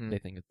stuff. Like Mhm. they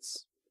think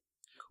it's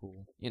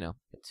cool.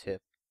 It's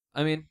hip.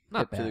 I mean,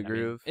 not Hip to bad. the I mean,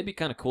 groove. it'd be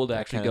kind of cool to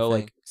That actually kinda go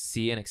thing. like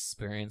see and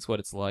experience what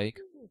it's like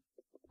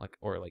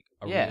or like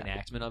a Yeah.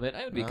 reenactment of it.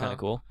 It would be kind Uh-huh. of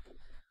cool.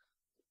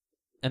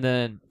 And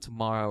then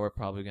tomorrow we're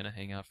probably gonna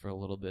hang out for a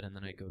little bit, and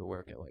then I go to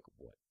work at like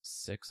what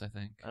 6, I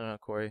think. I don't know,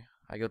 Corey.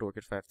 I go to work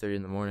at 5:30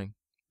 in the morning.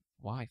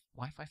 Why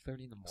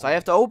 5:30 in the morning? So I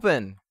have to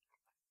open.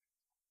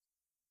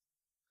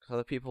 Because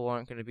other people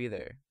aren't going to be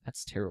there.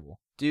 That's terrible.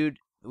 Dude,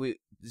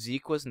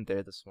 Zeke wasn't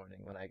there this morning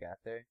when I got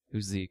there.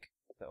 Who's Zeke?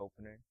 The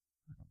opener.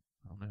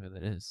 I don't know who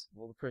that is.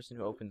 Well, the person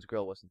who opens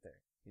grill wasn't there.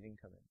 He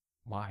didn't come in.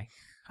 Why?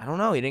 I don't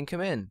know. He didn't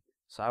come in.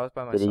 So I was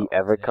by myself. Did he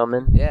ever come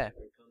in? Yeah.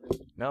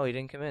 No, he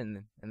didn't come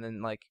in. And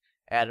then, like,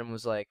 Adam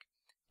was like,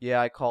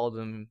 yeah, I called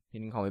him. He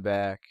didn't call me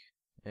back.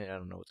 And I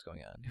don't know what's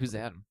going on. Who's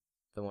Adam?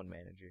 The one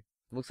manager.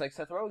 Looks like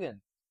Seth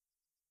Rogen.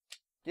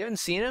 You haven't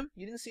seen him?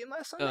 You didn't see him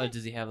last Sunday?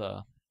 Does he have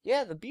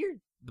Yeah, the beard.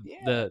 the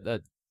Yeah.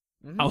 the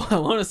Mhm. I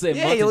want to say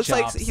Yeah, mutton he looks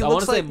like- chops. he I want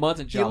looks to say like-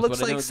 mutton chops. He looks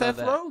but I know like it's not Seth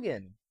that.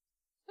 Rogen.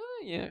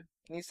 Yeah.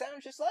 And he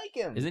sounds just like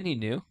him. Isn't he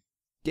new?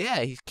 Yeah,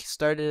 he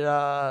started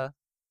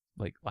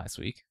Like last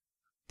week.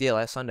 yeah,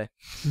 last Sunday.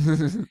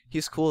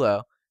 He's cool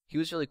though. He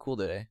was really cool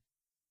today.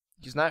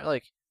 He's not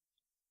like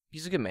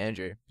he's a good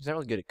manager. He's not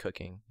really good at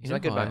cooking. He's You know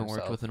not good who by I haven't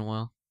himself. worked with in a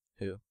while.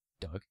 Who?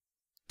 Doug.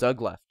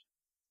 Doug left.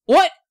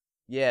 What?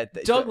 Yeah,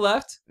 Doug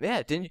left?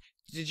 Yeah, did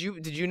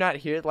you not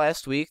hear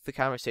last week the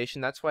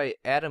conversation? That's why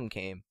Adam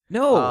came.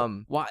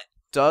 No. Why?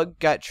 Doug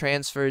got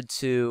transferred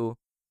to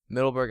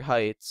Middleburg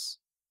Heights,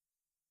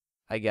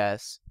 I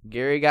guess.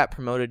 Gary got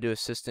promoted to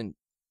assistant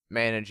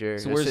manager.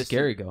 So where's assistant-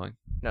 Gary going?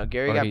 No,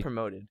 Gary Or got he-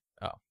 promoted.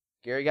 Oh.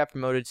 Gary got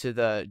promoted to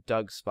the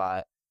Doug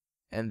spot,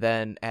 and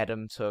then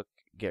Adam took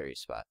Gary's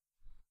spot.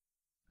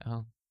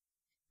 Oh.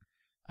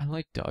 I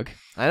like Doug.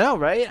 I know,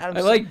 right? I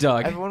like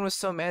Doug. Everyone was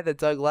so mad that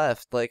Doug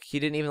left. Like, he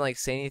didn't even, like,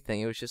 say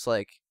anything. It was just,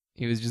 like...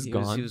 He was just he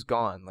gone. he was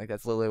gone. Like,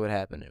 that's literally what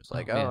happened. It was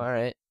like, Oh, man. all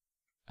right.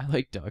 I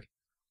like Doug.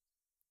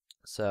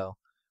 So,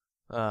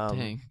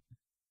 Dang.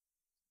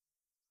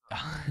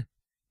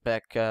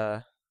 back,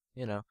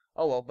 you know.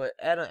 Oh, well, but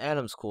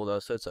Adam's cool, though,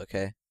 so it's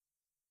okay.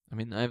 I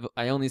mean,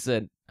 I only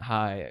said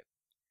hi.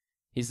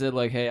 He said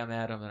like, "Hey, I'm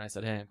Adam," and I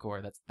said, "Hey, I'm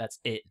Corey." That's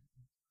it.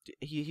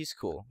 He's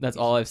cool. That's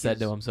all I've said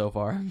to him so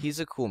far. He's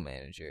a cool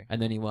manager.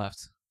 And then he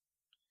left.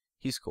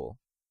 He's cool.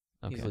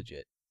 Okay. He's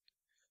legit.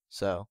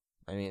 So,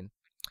 I mean,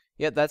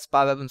 yeah, that's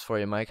Bob Evans for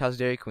you, Mike. How's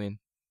Dairy Queen?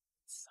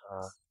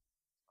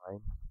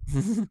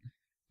 Fine.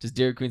 Does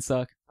Dairy Queen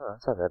suck? Oh,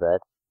 it's not that bad.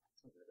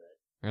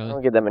 I Really?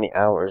 don't get that many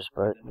hours,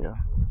 but,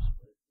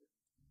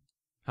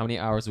 How many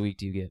hours a week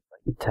do you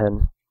get?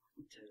 10.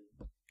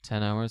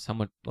 10 hours? How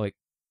much? Like,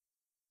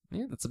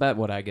 yeah, that's about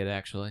what I get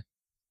actually.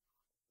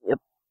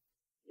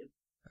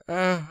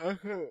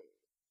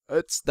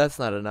 That's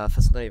not enough.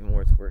 That's not even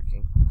worth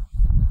working.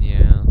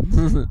 Yeah.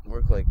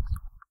 Work like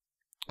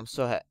I'm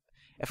so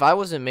if I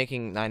wasn't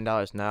making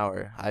 $9 an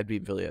hour, I'd be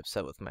really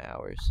upset with my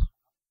hours.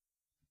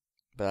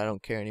 But I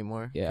don't care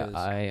anymore. Yeah, 'cause-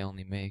 I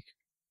only make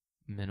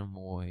minimum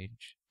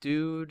wage.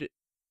 dude,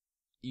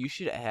 you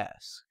should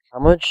ask. How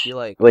much? Be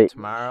like Wait.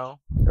 tomorrow.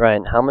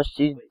 Ryan, how much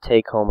do you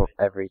take home of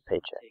every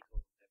paycheck?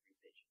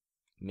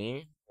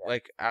 Me?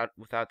 Like out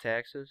without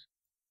taxes?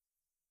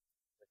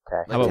 Tax.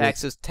 How Like about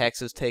with-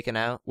 taxes taken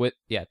out? With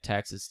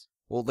taxes.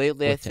 Well,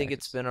 lately I with think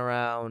it's taxes? been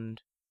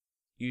around.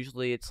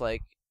 Usually it's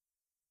like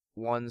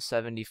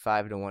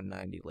 175 to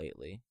 190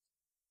 lately,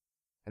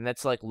 and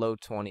that's like low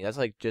 20. That's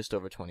like just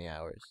over 20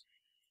 hours.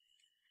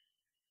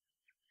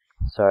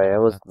 Sorry, I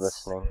wasn't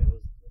That's-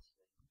 listening.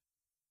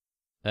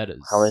 That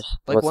is. How much?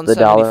 Like What's the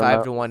dollar 175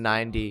 amount? to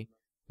 190.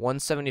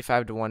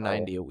 175 to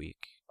 190 a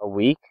week A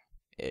week?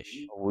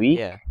 ish. A week?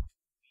 Yeah.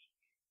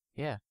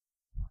 Yeah.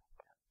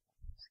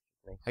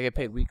 I get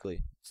paid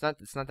weekly. It's not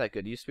that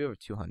good. It used to be over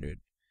 200.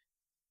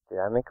 Dude,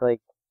 I make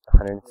like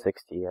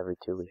 160 every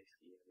 2 weeks.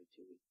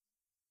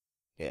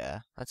 Yeah,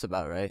 that's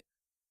about right.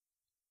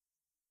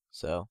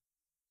 So,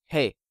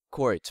 hey,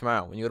 Corey,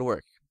 tomorrow when you go to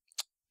work,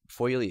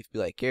 before you leave, be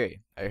like,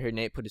 Gary, I heard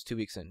Nate put his 2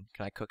 weeks in.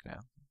 Can I cook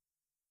now?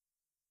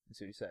 Let's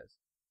see what he says.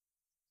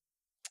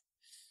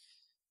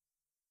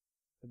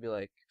 He'll be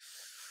like,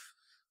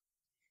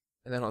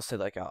 and then I'll say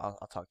like, I'll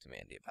talk to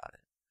Mandy about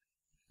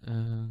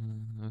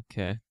it.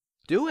 Okay.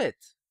 Do it.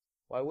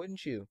 Why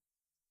wouldn't you?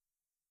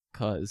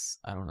 'Cause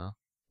I don't know.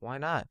 Why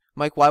not,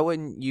 Mike? Why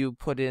wouldn't you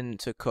put in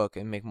to cook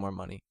and make more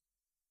money?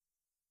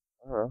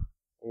 I don't know.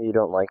 Maybe you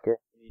don't like it.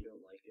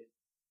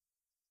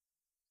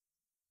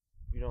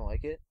 You don't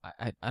like it?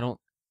 I don't.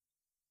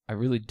 I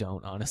really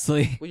don't,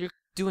 honestly. Well, you're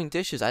doing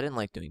dishes. I didn't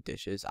like doing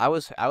dishes. I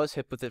was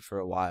hip with it for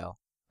a while.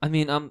 I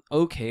mean, I'm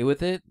okay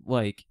with it.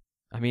 Like,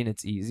 I mean,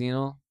 it's easy and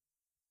all,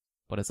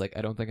 but it's like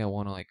I don't think I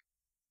want to like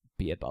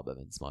be at Bob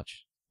Evans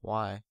much.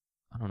 Why?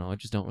 I don't know. I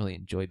just don't really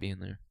enjoy being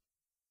there.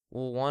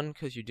 Well, one,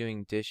 because you're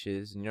doing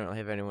dishes and you don't really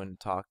have anyone to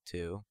talk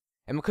to,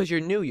 and because you're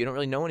new, you don't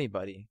really know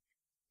anybody.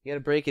 You gotta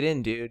break it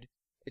in, dude.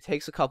 It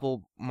takes a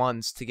couple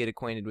months to get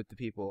acquainted with the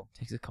people. It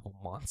takes a couple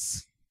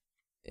months.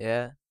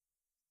 Yeah.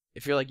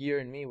 If you're like you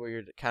and me, where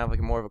you're kind of like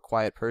more of a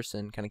quiet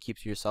person, kind of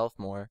keeps to yourself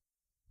more.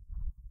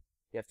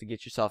 You have to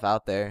get yourself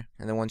out there,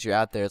 and then once you're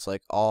out there, it's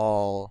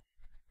all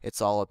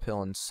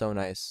uphill and so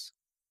nice.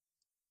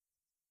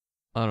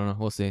 I don't know.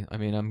 We'll see. I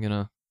mean, I'm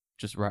gonna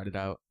just ride it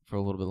out for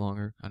a little bit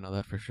longer. I know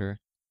that for sure.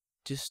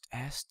 Just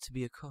ask to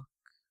be a cook,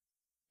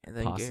 and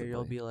then Gary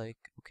will Possibly. be like,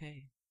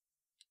 okay.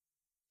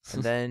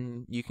 And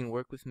then you can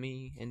work with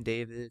me and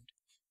David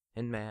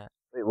and Matt.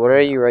 Wait, what are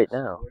you right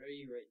now?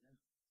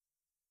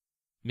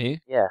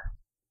 Me? Yeah.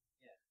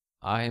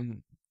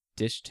 I'm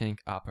dish tank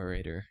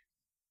operator.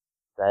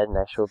 Is that an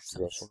actual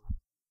Sounds- position?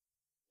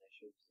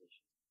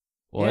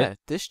 What? Yeah,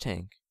 dish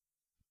tank.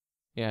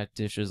 Yeah,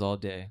 dishes all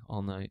day,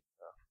 all night.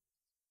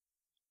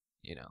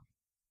 You know.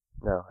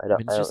 No, I I don't.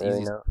 mean, I it's don't just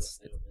really easy. know.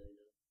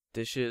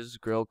 Dishes,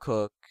 grill,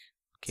 cook,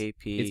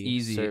 KP, It's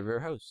easy.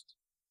 server, host.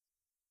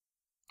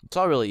 It's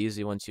all really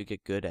easy once you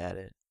get good at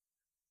it.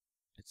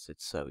 It's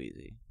so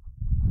easy.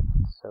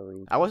 So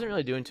easy. I wasn't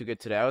really doing too good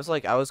today. I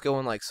was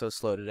going like so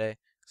slow today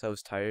because I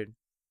was tired.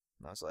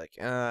 And I was like,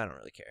 I don't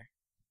really care.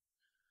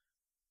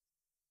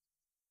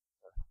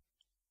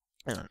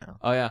 I don't know.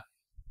 Oh yeah.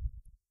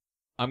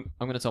 I'm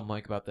gonna tell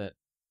Mike about that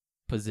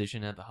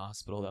position at the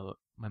hospital that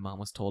my mom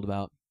was told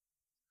about.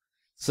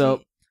 So,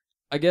 See,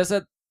 I guess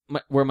at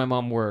where my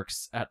mom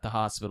works at the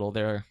hospital,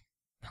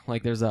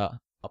 there's a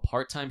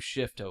part-time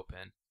shift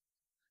open,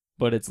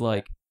 but it's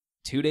like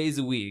 2 days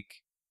a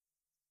week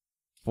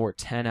for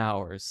 10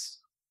 hours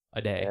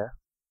a day. Yeah.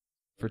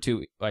 For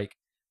 2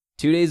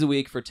 days a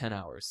week for 10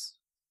 hours.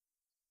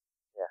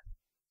 Yeah.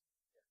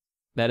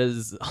 That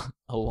is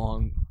a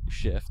long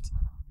shift.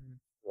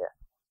 Yeah.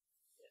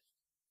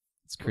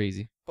 It's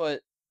crazy. but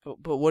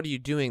what are you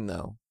doing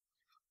though?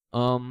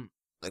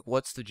 Like,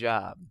 what's the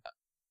job?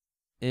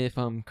 If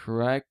I'm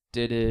correct,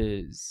 it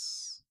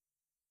is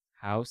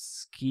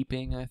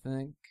housekeeping, I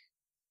think.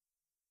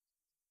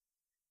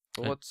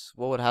 What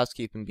would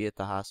housekeeping be at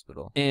the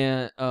hospital?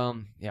 And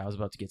yeah, I was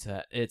about to get to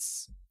that.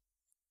 It's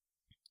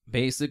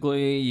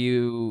basically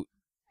you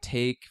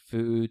take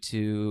food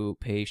to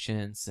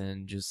patients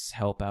and just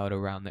help out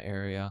around the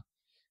area.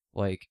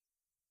 Like,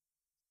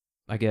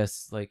 I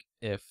guess like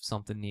if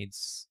someone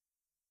needs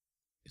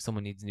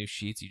new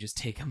sheets, you just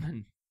take them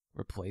and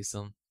replace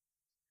them.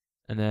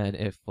 And then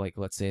if like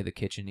let's say the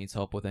kitchen needs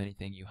help with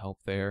anything, you help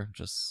there,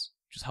 just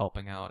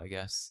helping out, I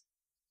guess.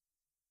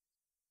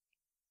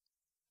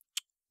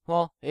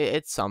 Well,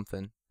 it's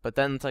something. But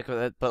then it's like,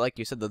 but like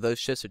you said, those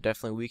shifts are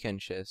definitely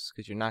weekend shifts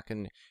because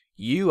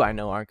I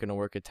know aren't gonna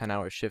work a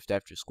 10-hour shift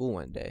after school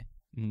one day.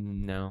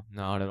 No,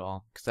 not at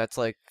all. Because that's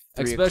like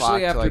 3 Especially o'clock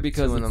to after like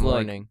because 2 in it's the like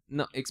morning.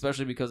 no,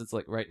 especially because it's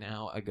like right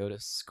now I go to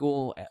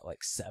school at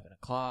like 7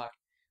 o'clock.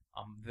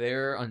 I'm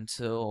there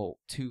until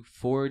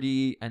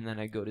 2:40, and then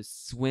I go to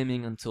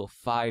swimming until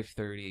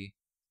 5:30.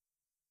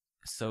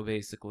 So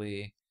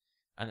basically,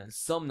 and then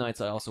some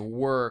nights I also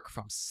work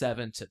from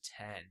 7 to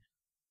 10.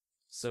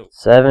 So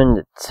 7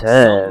 to Some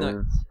 10.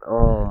 nights-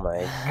 Oh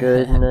my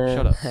goodness.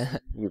 Shut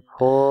up. You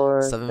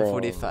poor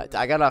 7:45. thing.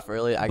 I got off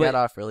early. I But got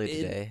off early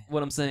today.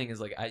 What I'm saying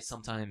is like I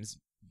sometimes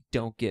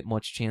don't get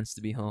much chance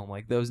to be home.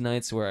 Like those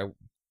nights where I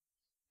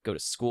go to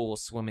school,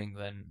 swimming,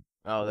 then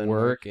Oh, then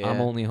work, yeah.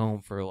 I'm only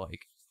home for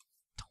like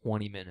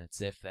 20 minutes,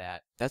 if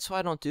that. That's why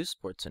I don't do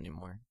sports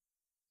anymore.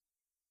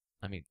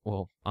 I mean,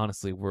 well,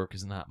 honestly, work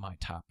is not my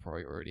top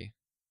priority.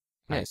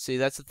 Yeah, see,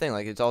 that's the thing.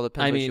 Like, it all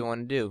depends I what mean, you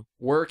want to do.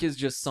 Work is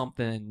just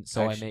something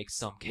so I Actu- make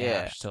some cash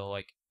yeah. to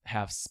like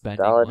have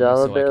spending Dollar, money,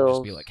 dollar so I can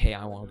just be bills. like, hey,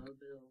 I want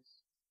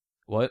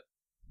what?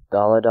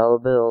 Dollar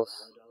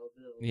bills.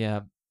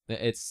 Yeah,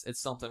 it's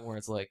something where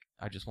it's like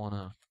I just want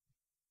to.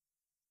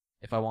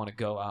 If I want to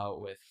go out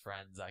with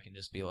friends, I can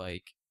just be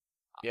like,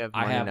 You have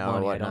I money have now or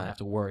money. I whatnot. don't have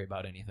to worry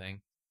about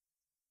anything.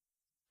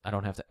 I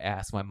don't have to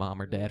ask my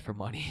mom or dad for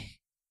money.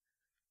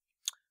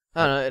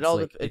 I don't know. It It's all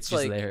like, it's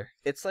just like there.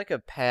 it's like a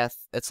path.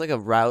 It's like a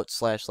route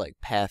 / like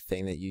path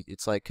thing that you.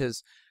 It's like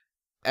because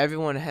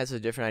everyone has a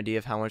different idea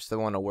of how much they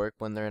want to work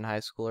when they're in high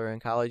school or in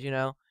college,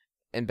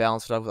 and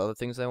balance it out with other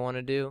things they want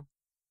to do.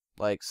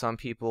 Like some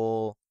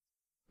people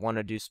want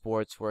to do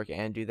sports work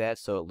and do that,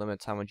 so it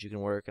limits how much you can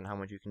work and how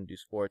much you can do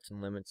sports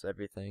and limits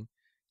everything.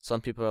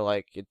 Some people are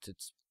like,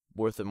 it's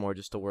worth it more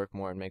just to work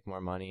more and make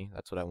more money.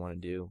 That's what I want to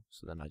do,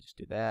 so then I just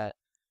do that.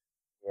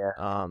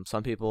 Yeah.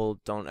 Some people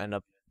don't end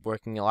up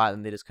working a lot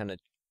and they just kind of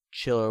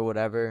chill or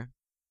whatever.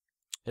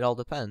 It all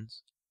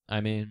depends.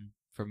 I mean,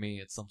 for me,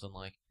 it's something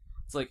like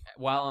it's like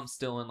while I'm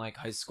still in like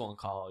high school and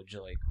college,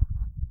 like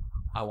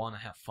I want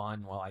to have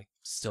fun while I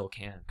still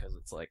can, because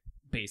it's like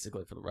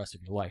basically for the rest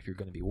of your life you're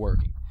going to be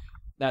working.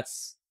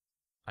 That's,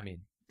 I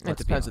mean, It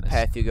let's be depends what honest.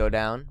 path you go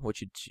down, what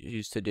you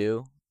choose to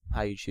do,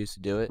 how you choose to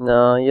do it.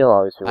 No, you'll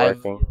always be I've-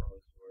 working.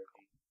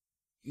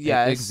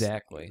 Yeah, it's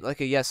exactly. like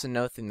a yes and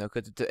no thing though,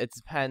 because it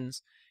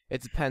depends.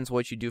 It depends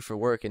what you do for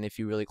work, and if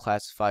you really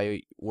classify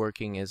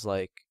working as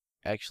like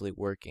actually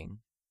working.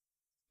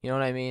 You know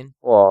what I mean?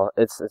 Well,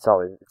 it's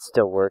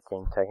still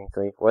working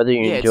technically, whether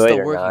you Yeah, it's enjoy still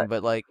it or working, not.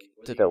 but like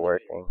It's still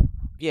working.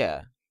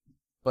 yeah,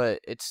 but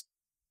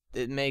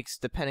it makes,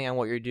 depending on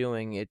what you're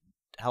doing, it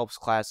helps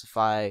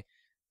classify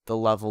the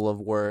level of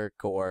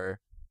work, or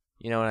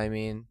you know what I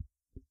mean?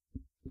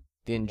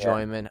 The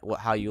enjoyment,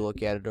 how you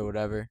look at it or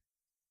whatever.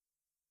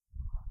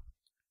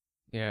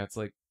 Yeah, it's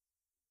like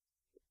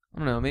I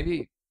don't know,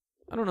 maybe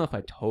I don't know if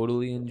I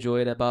totally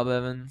enjoyed at Bob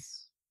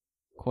Evans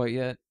quite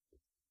yet,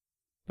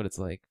 but it's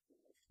like,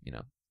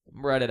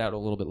 ride it out a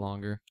little bit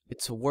longer.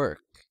 It's work.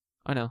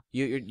 I know.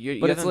 You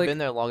But it's haven't like- been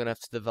there long enough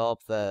to develop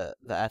the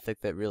ethic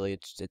that really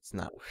it's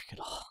not work at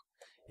all.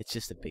 It's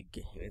just a big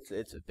game.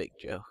 It's a big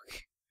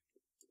joke.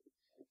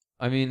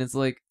 I mean, it's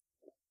like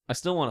I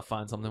still want to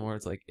find something where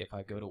it's like if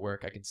I go to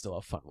work, I can still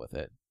have fun with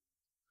it.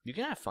 You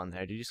can have fun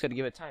there, dude. You just gotta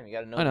give it time. You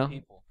gotta know I know. the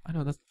people. I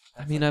know that's. I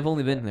That's mean, like I've the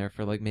only thing been there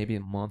for like maybe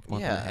a month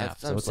and a half. that's what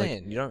So I'm it's like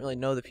saying. You don't really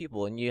know the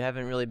people, and you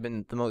haven't really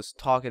been the most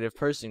talkative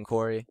person,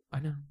 Corey. I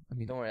know. I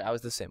mean, Don't worry, I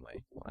was the same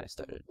way when I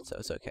started, so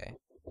it's okay.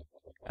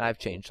 And I've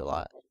changed a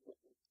lot.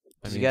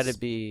 'Cause you gotta it's-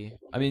 be.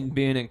 I mean,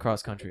 being in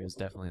cross country has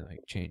definitely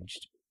like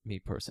changed me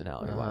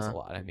personality wise a Uh-huh.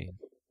 lot. I mean,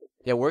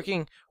 Yeah,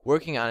 working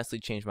honestly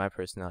changed my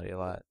personality a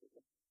lot.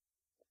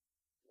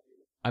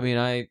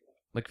 I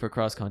like for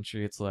cross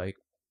country, it's like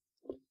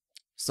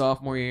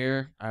sophomore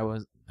year. I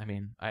was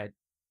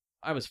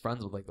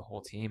friends with like the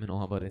whole team and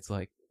all, but it's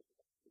like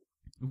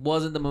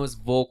wasn't the most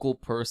vocal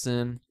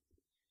person.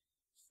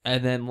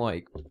 And then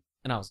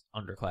and I was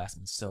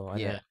underclassmen still. And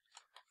Yeah. then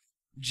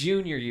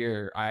junior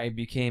year, I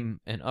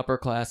became an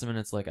upperclassman.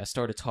 It's like I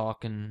started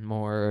talking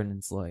more, and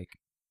it's like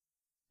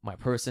my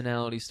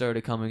personality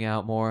started coming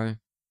out more.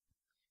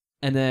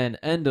 And then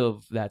end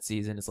of that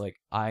season, it's like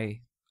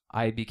I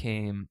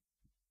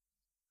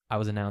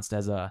was announced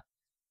as a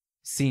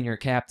senior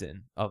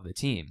captain of the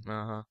team.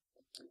 Uh-huh.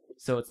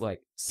 So it's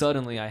like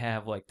suddenly I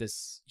have like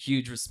this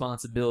huge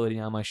responsibility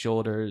on my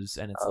shoulders,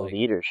 and it's A like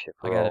leadership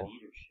I role. gotta-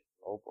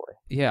 Oh boy.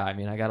 yeah,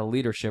 I got a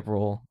leadership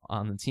role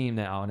on the team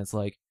now, and it's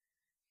like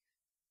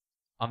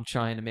I'm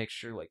trying to make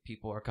sure like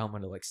people are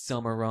coming to like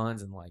summer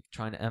runs, and like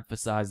trying to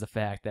emphasize the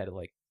fact that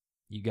like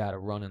you got to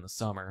run in the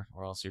summer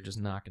or else you're just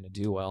not going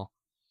to do well,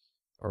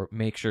 or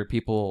make sure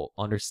people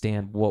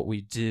understand what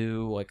we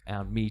do like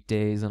on meet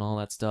days and all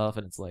that stuff.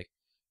 And it's like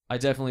I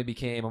definitely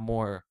became a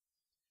more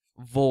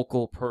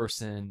vocal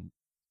person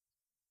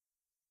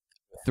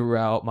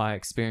throughout my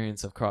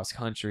experience of cross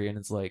country. And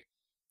it's like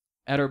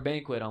at our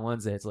banquet on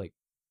Wednesday, it's like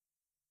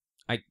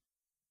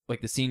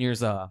the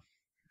seniors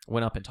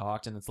went up and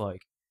talked, and it's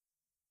like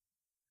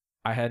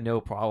I had no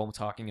problem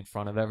talking in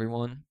front of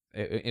everyone.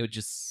 It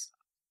just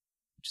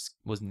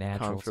was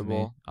natural to me.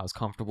 Comfortable. I was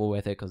comfortable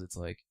with it because it's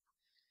like,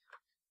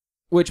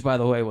 which by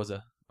the way was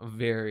a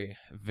very,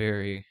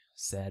 very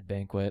sad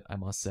banquet, I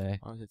must say.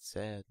 Why was it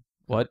sad?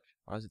 What?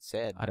 Why was it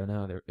sad? I don't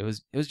know. It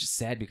was just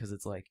sad because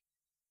it's like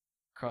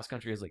cross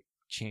country has like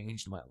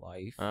changed my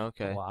life Oh,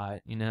 okay. a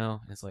lot.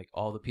 It's like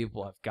all the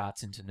people I've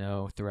gotten to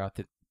know throughout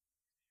the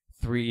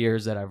 3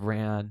 years that I've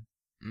ran,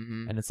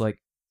 Mm-hmm. and it's like,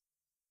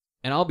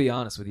 and I'll be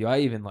honest with you, I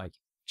even like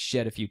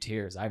shed a few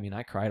tears. I mean,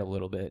 I cried a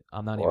little bit.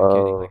 I'm not even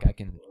kidding. Whoa. Like I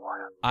can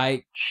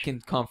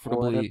What a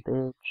comfortably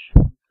bitch.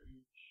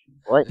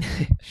 What?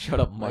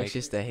 shut up, Mike's Mike.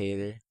 just a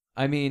hater.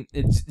 I mean,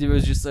 there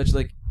was just such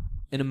like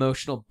an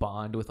emotional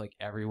bond with like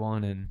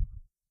everyone, and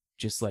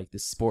just like the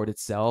sport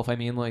itself. I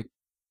mean, like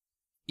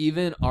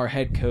even our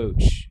head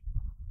coach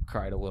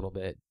cried a little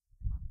bit.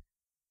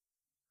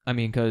 I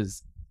mean,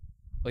 because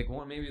like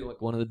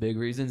one of the big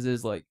reasons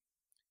is like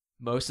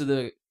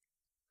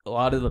a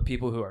lot of the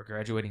people who are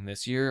graduating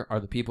this year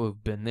are the people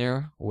who've been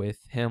there with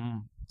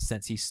him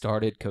since he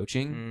started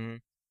coaching, Mm-hmm.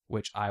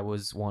 which I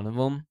was one of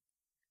them.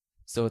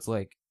 So it's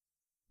like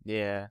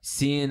Yeah.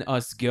 seeing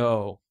us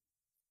go,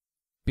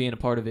 being a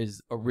part of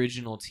his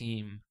original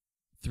team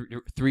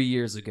 3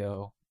 years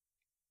ago.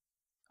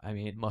 I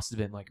mean, it must have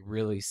been like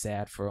really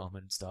sad for him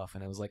and stuff.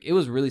 And it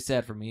was really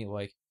sad for me.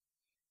 Like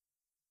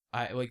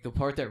the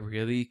part that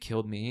really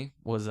killed me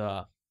was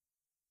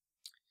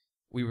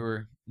we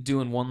were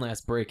doing one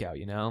last breakout,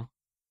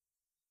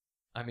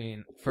 I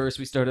mean, first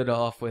we started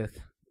off with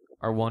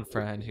our one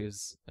friend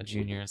who's a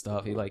junior and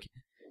stuff,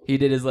 he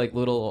did his like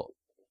little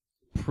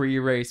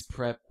pre-race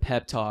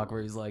pep talk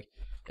where he's like,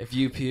 if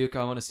you puke,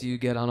 I want to see you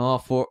get on all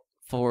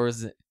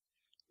fours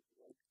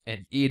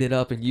and eat it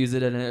up and use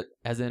it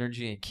as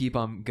energy and keep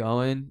on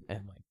going.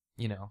 And like,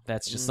 you know,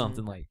 that's just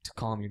something like to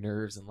calm your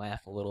nerves and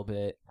laugh a little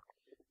bit.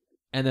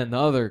 And then the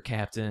other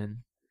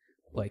captain,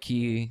 like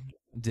he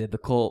did the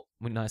Colt,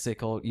 when I say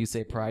Colt, you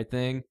say Pride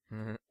thing.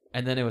 Mm-hmm.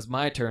 And then it was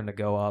my turn to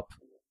go up.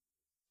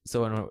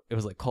 So it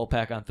was like Colt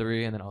pack on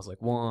 3, and then I was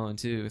like 1,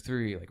 2,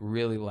 3, like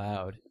really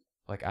loud.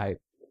 And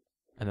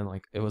then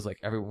like it was like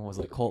everyone was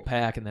like Colt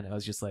pack, and then it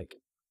was just like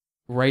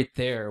right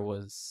there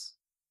was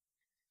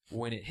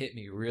when it hit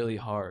me really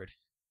hard.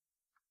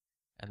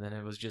 And then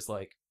it was just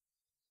like,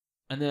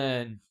 and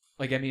then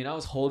like, I mean, I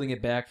was holding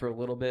it back for a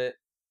little bit,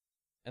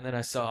 and then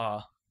I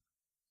saw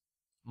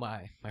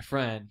my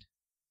friend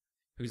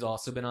who's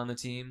also been on the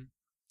team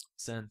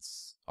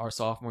since our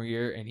sophomore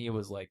year, and he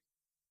was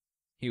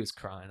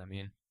crying. I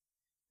mean,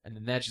 and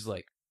then that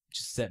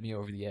just set me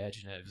over the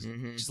edge, and it was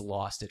just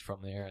lost it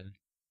from there, and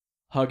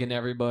hugging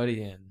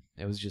everybody, and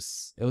it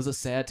was a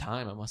sad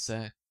time, I must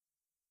say.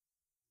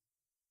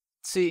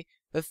 See,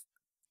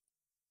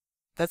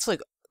 that's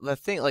like the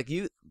thing, like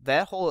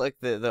that whole like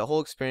the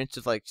whole experience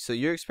of like, so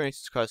your experience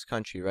is cross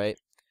country, right?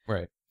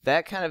 Right.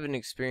 That kind of an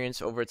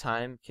experience over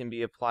time can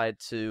be applied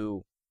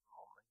to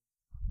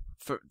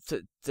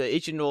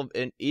each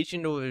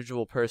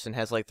individual person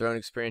has like their own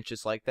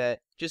experiences like that,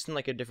 just in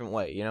like a different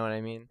way. You know what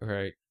I mean?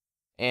 Right.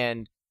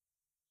 And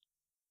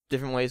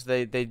different ways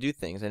they do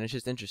things, and it's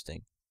just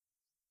interesting.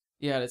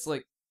 Yeah, it's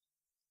like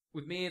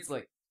with me, it's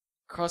like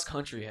cross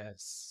country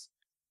has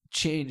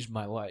changed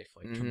my life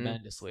like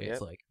tremendously. Yep.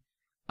 It's like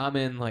I'm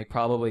in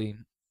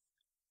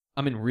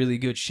really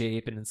good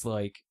shape, and it's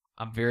like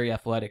I'm very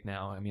athletic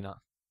now. I mean,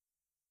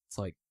 it's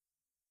like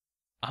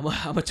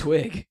I'm a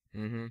twig.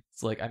 Mm-hmm.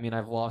 It's like, I mean,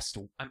 I lost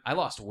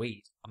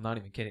weight. I'm not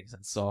even kidding,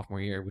 since sophomore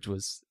year, which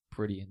was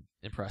pretty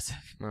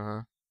impressive.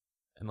 Uh-huh.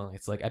 And then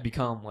it's like I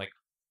become like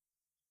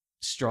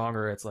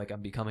stronger. It's like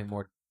I'm becoming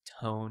more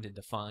toned and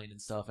defined and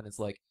stuff. And it's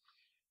like,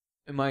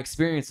 and my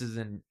experiences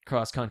in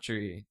cross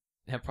country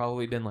have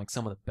probably been like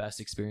some of the best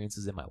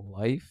experiences in my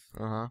life.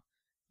 Uh-huh.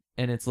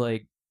 And it's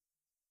like,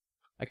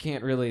 I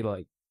can't really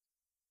like,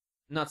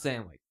 I'm not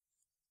saying like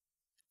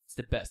it's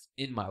the best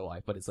in my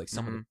life, but it's like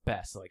some of the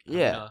best. Like,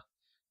 yeah,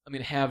 I'm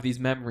gonna have these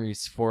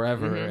memories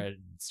forever, and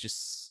it's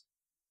just,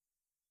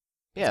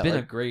 it's been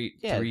like, a great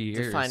 3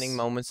 years. Defining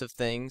moments of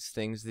things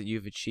that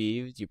you've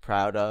achieved, you're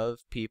proud of,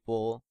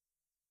 people,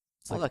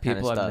 it's all like that kind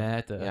of people stuff.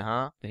 I've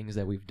met, things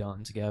that we've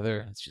done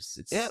together.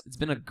 It's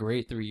been a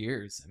great 3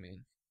 years. I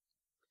mean,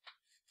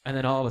 and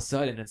then all of a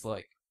sudden, it's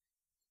like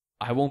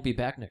I won't be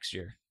back next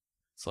year.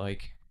 It's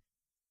like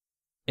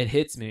it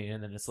hits me,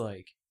 and then it's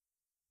like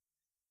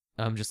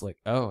I'm just like,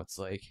 oh, it's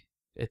like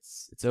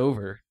it's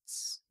over.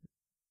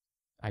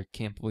 I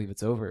can't believe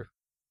it's over.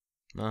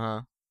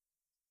 Uh-huh.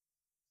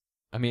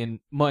 I mean,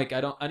 Mike,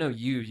 I know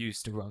you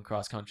used to run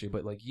cross country,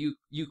 but like you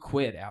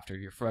quit after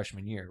your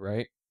freshman year,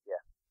 right?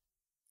 Yeah.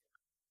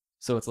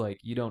 So it's like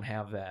you don't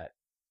have that.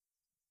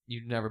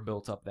 You never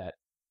built up that.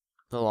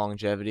 The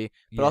longevity,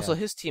 but also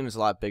his team is a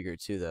lot bigger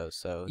too, though.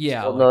 So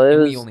yeah, Well, like,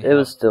 no, it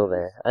was still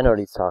there. I know what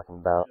he's talking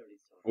about.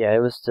 Yeah, it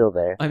was still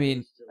there. I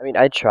mean,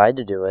 I tried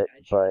to do it,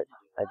 but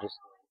I just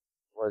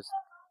was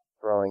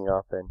throwing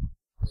up and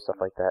stuff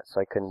like that,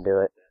 so I couldn't do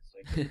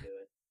it.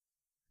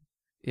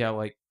 yeah,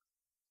 like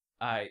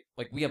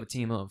we have a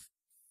team of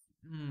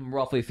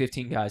roughly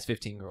 15 guys,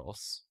 15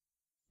 girls.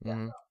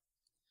 Mm-hmm.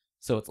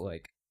 So it's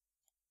like,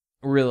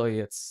 really,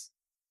 it's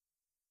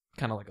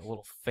kind of like a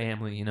little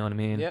family, you know what I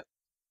mean? Yep.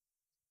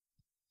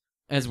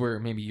 As where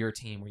maybe your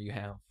team, where you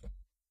have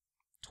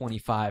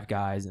 25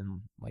 guys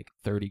and like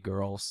 30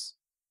 girls.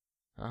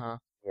 Uh-huh.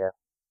 Yeah.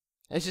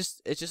 It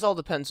just all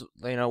depends,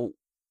 you know,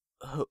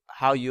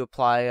 how you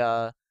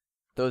apply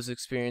those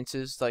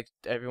experiences. Like,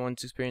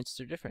 everyone's experiences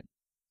are different.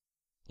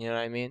 You know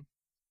what I mean?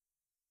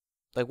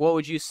 Like, what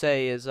would you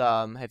say is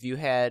have you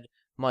had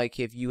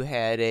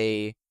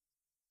a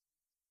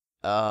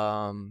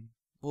what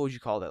would you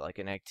call that? Like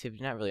an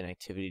activity? Not really an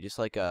activity, just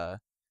like a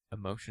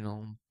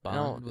Emotional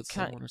bond with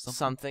someone or something?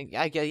 Something.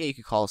 Yeah, you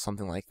could call it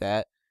something like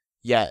that.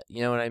 Yeah,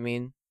 you know what I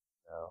mean?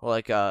 No. Or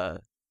like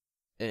an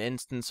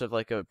instance of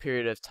like a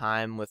period of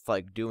time with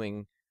like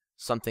doing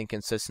something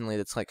consistently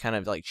that's like kind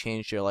of like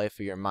changed your life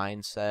or your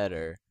mindset,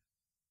 or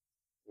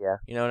Yeah.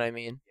 you know what I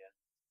mean?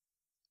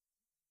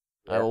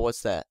 Yeah. Well,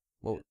 what's that?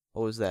 What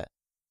was that?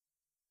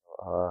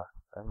 I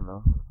don't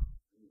know.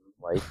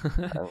 Life.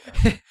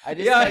 I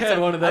had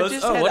one of those.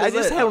 I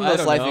just had one of I those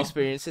don't life know.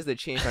 experiences that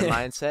changed my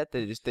mindset.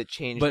 That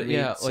changed But me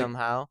yeah, like-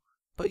 somehow.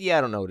 But yeah,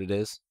 I don't know what it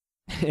is.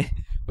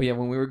 But yeah,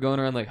 when we were going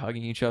around like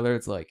hugging each other,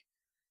 it's like,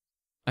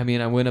 I mean,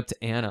 I went up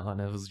to Anna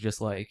and it was just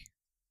like,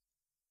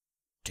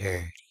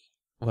 Dirty.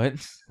 what?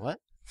 What?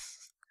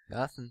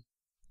 Nothing.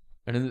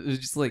 And it was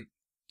just like,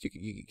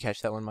 You could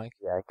catch that one, Mike?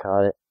 Yeah, I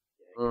caught it.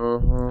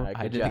 Mm-hmm. Alright,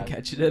 I good didn't job.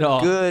 catch it at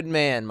all. Good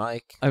man,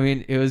 Mike. I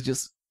mean, it was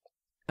just,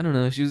 I don't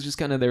know. She was just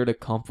kind of there to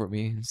comfort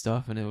me and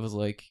stuff, and it was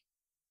like,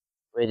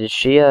 Wait, is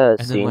she a And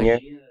then, senior?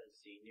 like,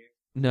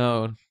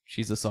 no,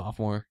 she's a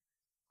sophomore,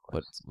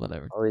 but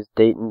whatever. Always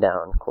dating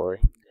down, Corey.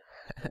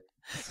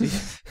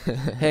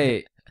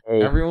 Hey,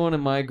 Hey, everyone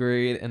in my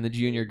grade and the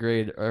junior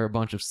grade are a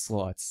bunch of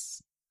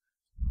sluts.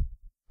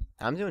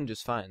 I'm doing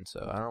just fine,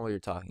 so I don't know what you're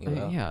talking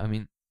about. Yeah, I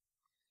mean,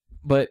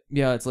 but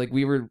yeah, it's like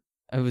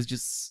I was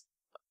just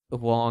a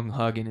long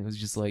hug, and it was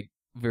just like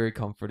very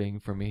comforting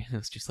for me. It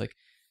was just like,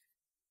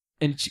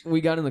 and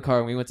we got in the car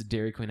and we went to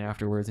Dairy Queen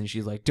afterwards, and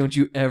she's like, "Don't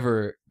you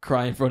ever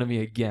cry in front of me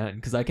again,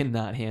 because I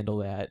cannot handle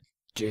that."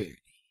 Dude.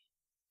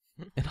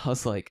 And I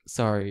was like,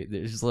 "Sorry."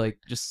 There's just like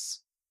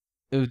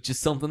it was just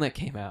something that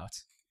came out,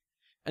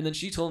 and then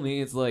she told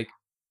me it's like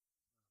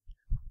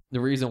the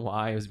reason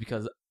why was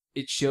because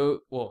it showed.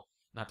 Well,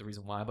 not the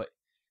reason why, but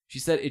she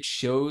said it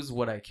shows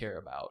what I care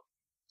about.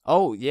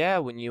 Oh yeah,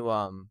 when you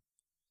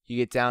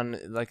get down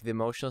like the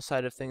emotional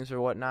side of things or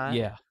whatnot.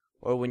 Yeah.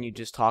 Or when you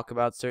just talk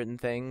about certain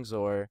things,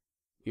 or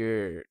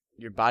your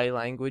body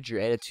language, your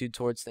attitude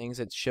towards things,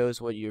 it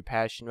shows what you're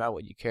passionate about,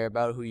 what you care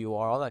about, who you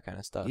are, all that kind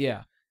of stuff.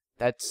 Yeah.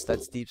 That's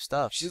deep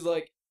stuff. She's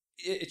like,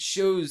 it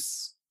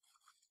shows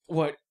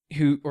what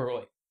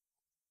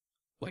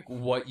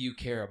what you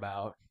care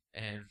about,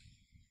 and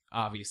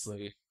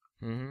obviously,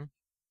 Mm-hmm.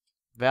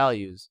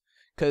 Values,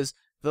 because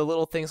the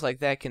little things like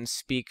that can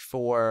speak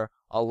for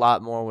a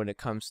lot more when it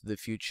comes to the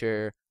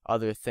future,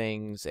 other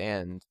things,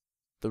 and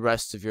the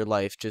rest of your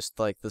life. Just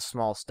like the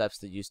small steps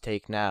that you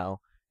take now,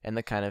 and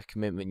the kind of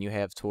commitment you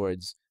have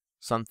towards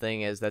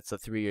something, as that's a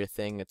 3-year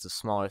thing. It's a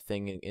smaller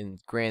thing in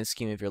grand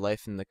scheme of your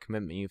life, and the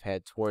commitment you've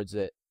had towards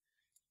it,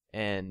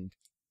 and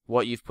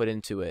what you've put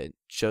into it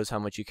shows how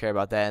much you care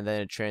about that, and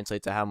then it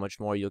translates to how much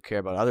more you'll care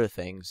about other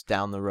things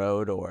down the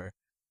road, or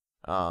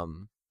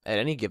at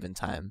any given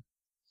time.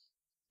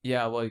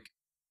 yeah, like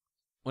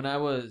when I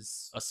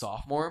was a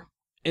sophomore,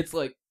 it's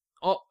like,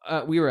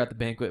 we were at the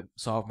banquet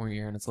sophomore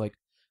year, and it's like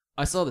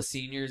I saw the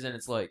seniors, and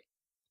it's like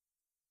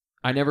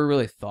I never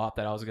really thought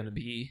that I was gonna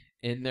be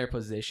in their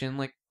position.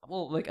 Like,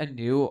 well, like I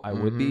knew I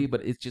would be,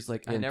 but it's just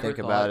like I Didn't never think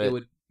thought about it it.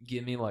 would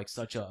give me like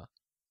such a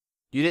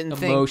You didn't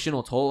think.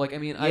 emotional toll. Like, I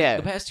mean, Yeah.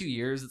 the past 2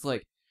 years, it's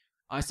like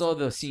I saw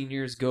the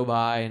seniors go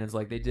by, and it's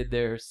like they did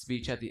their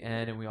speech at the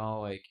end, and we all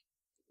like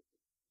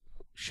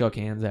shook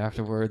hands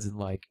afterwards, and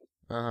like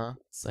Uh-huh.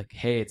 it's like,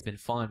 hey, it's been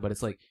fun, but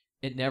it's like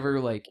it never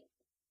like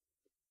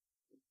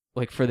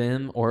for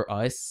them or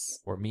us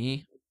or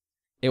me,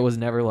 it was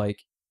never like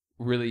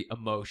really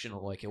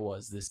emotional like it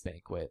was this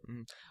banquet.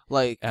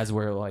 Like, As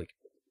where like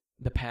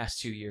the past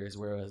 2 years,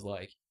 where it was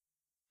like,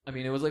 I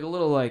mean, it was like a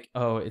little like,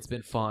 oh, it's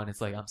been fun.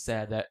 It's like I'm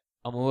sad that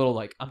I'm a little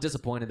like I'm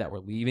disappointed that we're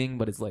leaving,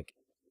 but it's like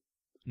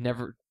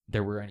never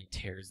there were any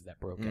tears that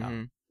broke out.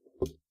 mhm.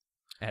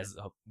 As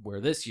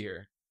where this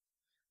year,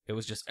 it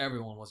was just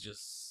everyone was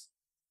just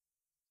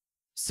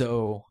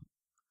so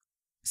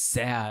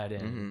sad,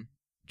 and Mhm.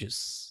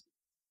 just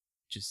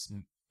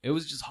it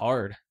was just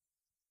hard.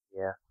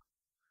 yeah.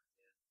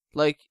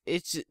 Like,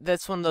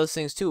 that's one of those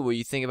things too where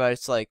you think about it,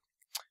 it's like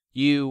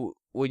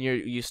when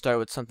you start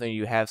with something,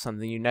 you have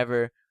something, you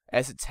never,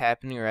 as it's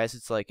happening, or as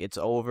it's like it's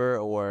over,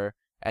 or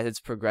as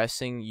it's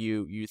progressing,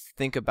 you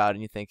think about it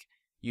and you think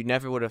you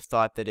never would have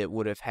thought that it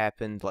would have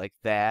happened like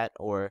that,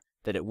 or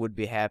that it would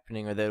be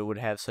happening, or that it would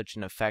have such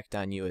an effect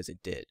on you as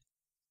it did.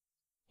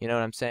 You know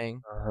what I'm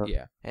saying? Uh-huh.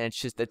 Yeah. And it's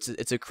just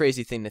it's a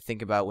crazy thing to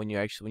think about when you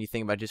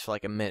think about it just for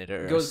like a minute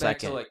or It a goes back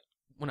second. to like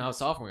when I was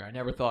sophomore year, I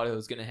never thought it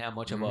was gonna have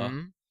much of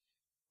Mhm.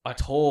 a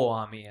toll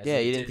on me. As Yeah,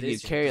 like you it didn't did think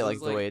this you'd year, carry it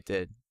 'cause like the way it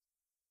did.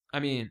 I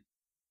mean,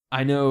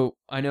 I know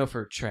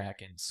for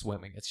track and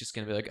swimming, it's just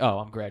gonna be like, oh,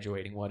 I'm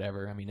graduating,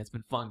 whatever. I mean, it's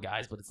been fun,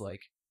 guys, but it's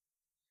like,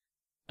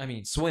 I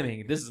mean,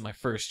 swimming. This is my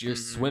first year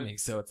Mhm. swimming,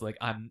 so it's like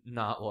I'm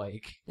not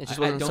like It just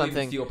I wasn't don't something.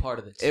 even feel part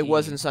of the team. It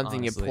wasn't something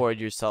honestly. you poured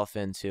yourself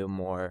into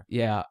more.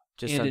 Yeah,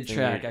 Just and in something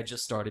track, you- I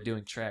just started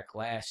doing track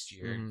last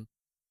year. Mhm.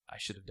 I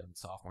should have done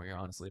sophomore year,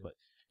 honestly, but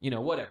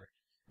whatever.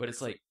 But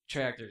it's like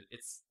track.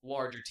 It's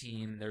larger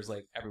team. There's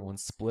like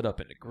everyone's split up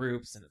into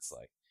groups, and it's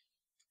like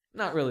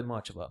not really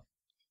much of a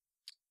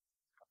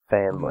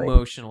Family.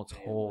 emotional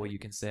toll, you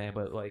can say,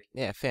 but like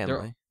Yeah,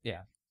 family.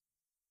 yeah,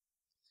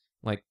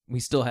 like we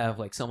still have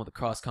like some of the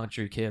cross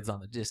country kids on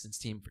the distance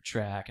team for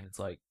track, and it's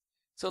like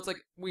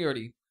we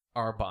already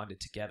are bonded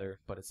together,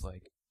 but it's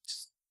like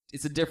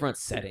it's a different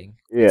setting.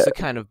 Yeah. It's a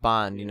kind of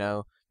bond,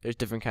 There's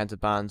different kinds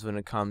of bonds when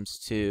it comes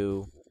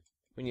to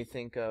when you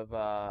think of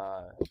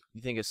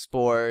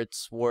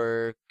sports,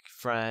 work,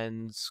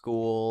 friends,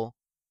 school,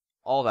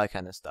 all that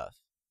kind of stuff.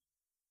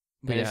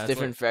 But And yeah, it's it's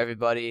different like- for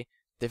everybody,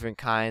 different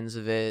kinds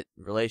of it,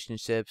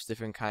 relationships,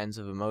 different kinds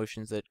of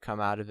emotions that come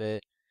out of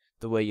it,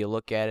 the way you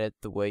look at it,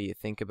 the way you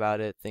think about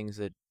it, things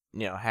that,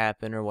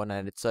 happen or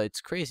whatnot.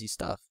 It's crazy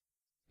stuff.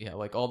 Yeah,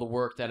 like all the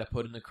work that I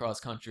put into cross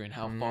country and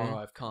how Mhm. far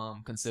I've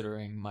come,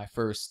 considering my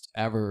first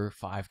ever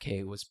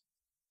 5K was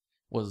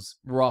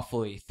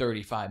roughly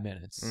 35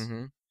 minutes.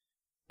 Mm-hmm.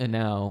 And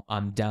now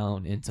I'm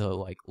down into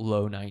like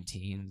low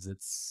 19s.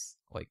 It's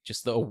like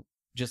just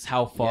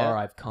how far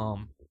I've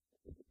come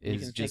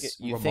is just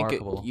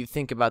remarkable. You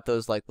think about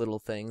those like little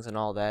things and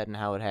all that and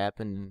how it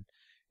happened, and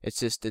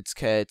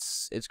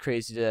it's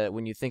crazy to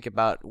when you think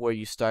about where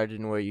you started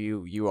and where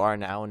you are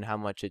now and how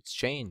much it's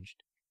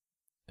changed.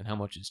 And how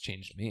much it's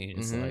changed me.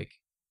 It's Mhm. like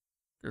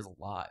there's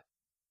a lot.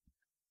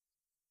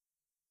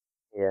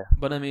 Yeah.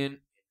 But I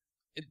mean,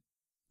 it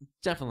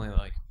definitely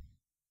like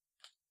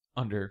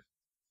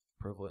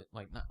underprivileged,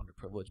 like not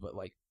underprivileged, but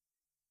like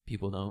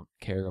people don't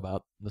care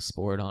about the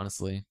sport.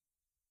 Honestly,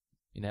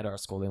 at our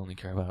school they only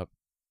care about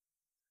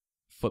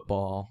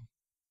football,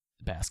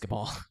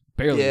 basketball,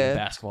 barely even Yeah.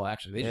 basketball.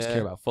 Actually, they just Yeah.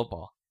 care about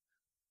football,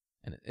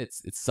 and it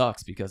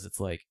sucks because it's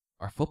like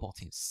our football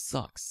team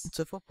sucks. It's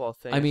a football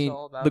thing. I It's mean,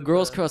 all about the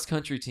girls cross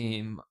country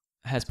team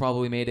has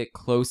probably made it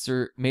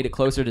closer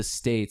to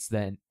states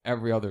than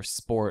every other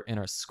sport in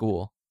our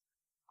school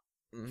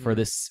for Mhm.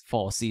 this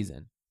fall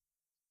season.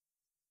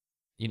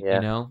 You Yeah.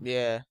 know,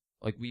 Yeah.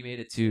 like we made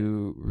it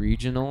to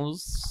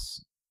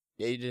regionals.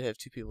 Yeah, you did have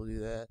 2 people do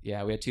that.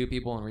 Yeah, we had 2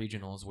 people in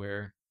regionals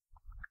where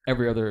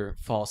every other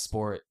fall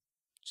sport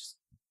just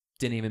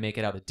didn't even make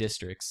it out of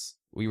districts.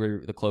 We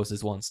were the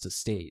closest ones to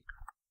state.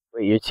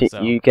 Wait,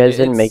 So, you guys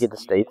didn't make it's- it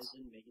to states?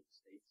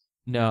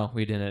 No,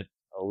 we didn't.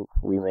 Oh,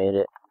 we made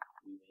it.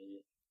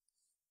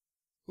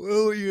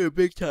 Well, you're a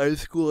big time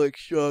school like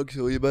Strong,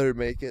 so you better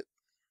make it.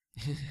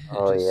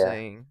 Oh Just yeah,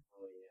 saying.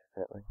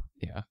 definitely.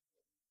 Yeah.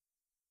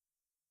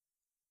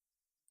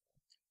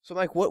 So,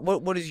 Mike,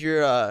 what is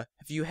your have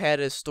you had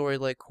a story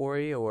like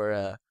Corey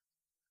or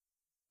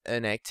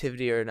an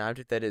activity or an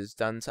object that has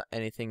done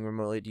anything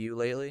remotely to you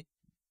lately?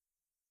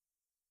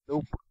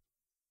 Nope.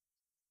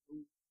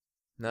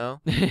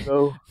 No.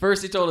 No.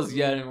 First he told us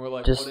yeah, and we're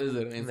like, Just- what is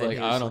it? And he's and then like,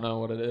 he I was don't know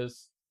what it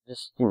is.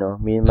 Just me and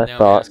And my now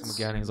we ask him thoughts,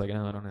 again, and he's like,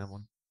 no, I don't have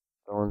one.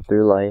 going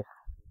through life,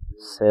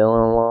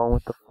 sailing along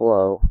with the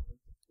flow.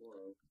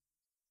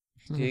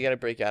 So you gotta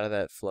break out of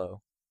that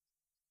flow.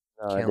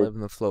 No, Can't live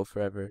in the flow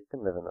forever. You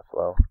can live in the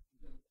flow.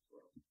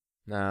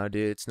 No,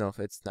 dude, it's no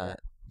fun.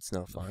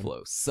 The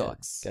flow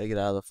sucks. Gotta get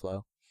out of the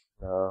flow.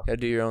 No, Gotta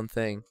do your own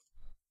thing.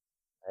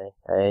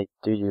 I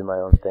do my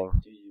own thing.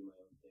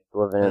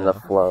 Living in the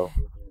flow.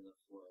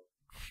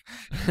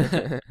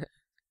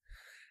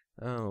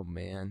 Oh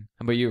man.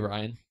 How about you,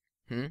 Ryan?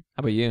 Hmm? How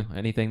about you?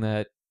 Anything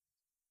that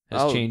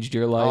has Oh, changed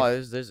your Oh,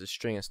 life? there's a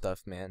string of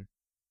stuff, man.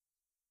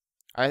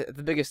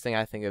 The biggest thing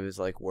I think of is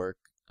like work.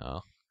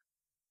 Oh,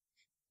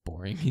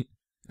 boring.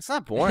 It's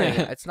not boring.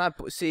 It's not.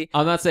 See,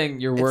 I'm not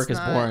saying your work It's is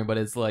not- boring, but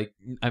it's like,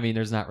 I mean,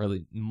 there's not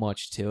really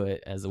much to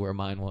it as where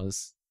mine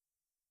was.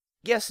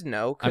 yes, and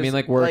no. I mean, 'cause,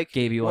 like work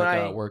gave you when like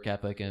I- a work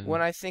ethic, and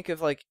When I think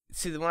of like,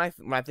 see, when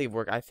I think of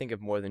work, I think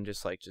of more than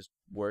just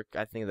work.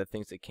 I think of the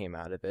things that came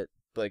out of it,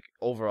 like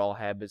overall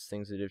habits,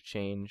 things that have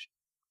changed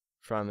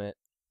from it,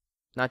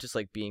 not just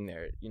like being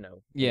there, in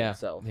yeah,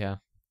 itself. yeah,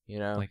 You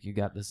know, like you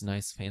got this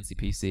nice fancy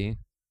PC,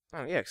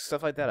 oh yeah,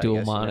 stuff like that. dual I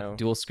guess, monitor,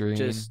 dual screen.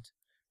 just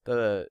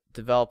the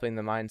developing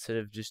the mindset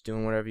of just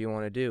doing whatever you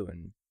want to do,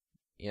 and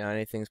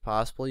anything's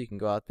possible. You can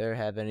go out there,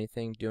 have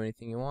anything, do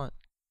anything you want.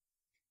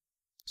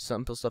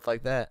 Simple stuff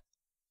like that.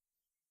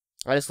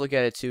 I just look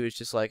at it too. It's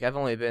just like I've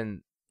only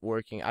been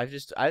working. I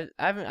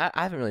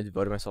haven't really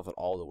devoted myself at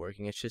all to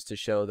working. It's just to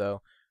show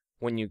though,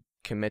 when you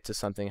commit to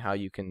something,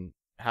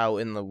 how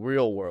in the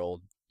real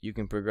world you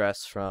can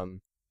progress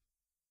from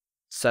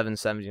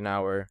 $7.70 an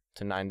hour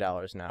to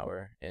 $9 an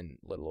hour in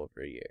a little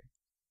over a year.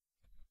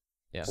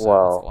 Yeah,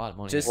 Well, that's a lot of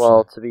money. just-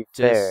 Well, to be just-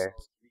 fair,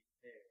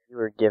 you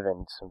were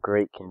given some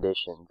great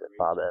conditions at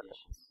Bob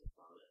Evans.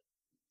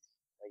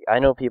 Like, I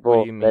know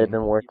people do you that have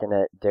mean? been working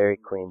at Dairy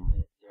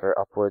Queen for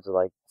upwards of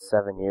like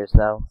 7 years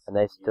now, and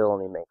they still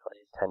only make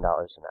like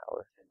 $10 an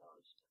hour.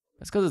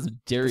 That's because it's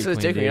Dairy So Queen.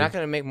 it's different. Dude. You're not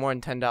gonna make more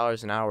than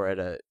 $10 an hour at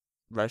a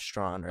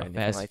restaurant or A anything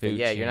fast like food that.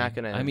 Yeah, you're not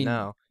chain. gonna. I mean,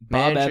 no.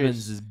 Bob Managers-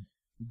 Evans is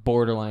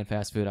borderline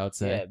fast food, I would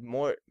say. Yeah,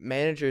 more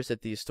managers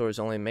at these stores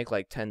only make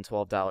like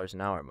 $10-12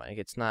 an hour, Mike.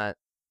 It's not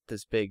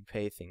this big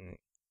pay thing.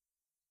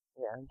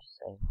 Yeah, I'm just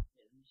saying.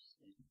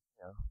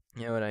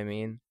 You know what I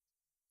mean?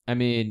 I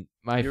mean,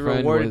 my You're friend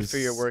rewarded was for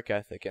your work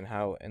ethic and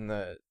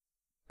the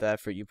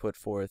effort you put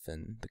forth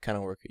and the kind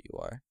of worker you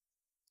are.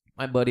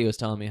 My buddy was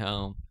telling me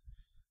how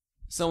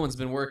someone's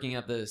been working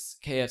at this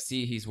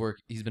KFC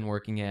he's been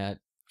working at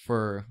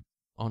for,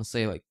 I want to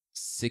say, like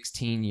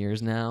 16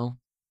 years now,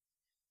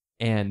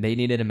 and they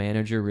needed a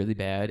manager really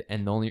bad,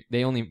 and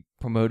they only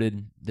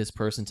promoted this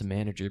person to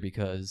manager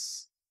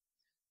because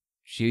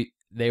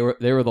they were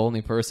the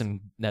only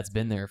person that's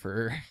been there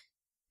for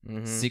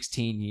Mm-hmm.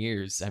 16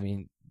 years. I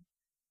mean,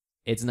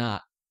 it's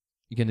not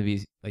going to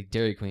be like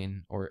Dairy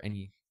Queen or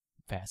any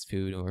fast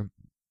food or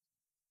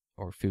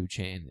food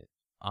chain,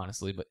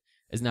 honestly, but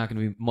it's not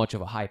going to be much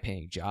of a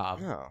high-paying job.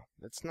 No,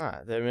 it's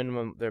not.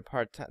 They're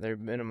part-time. They're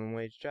minimum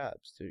wage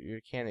jobs. So you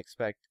can't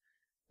expect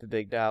the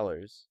big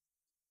dollars.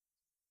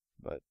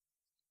 But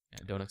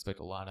I don't expect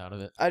a lot out of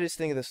it. I just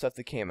think of the stuff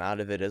that came out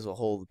of it as a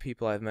whole. The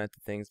people I've met,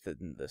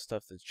 the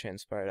stuff that's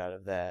transpired out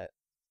of that.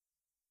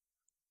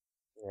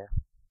 Yeah.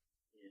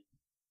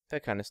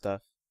 That kind of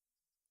stuff.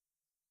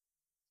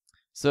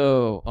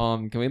 So,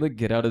 can we like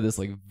get out of this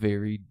like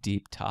very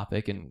deep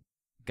topic and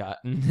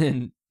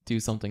and do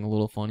something a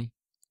little funny?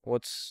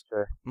 What's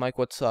Sure. Mike?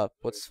 What's up?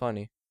 What's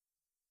funny?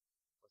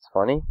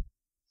 funny?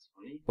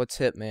 What's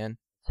hip, man?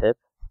 Tip?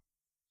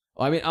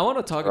 Well, I mean, I want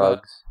to talk about.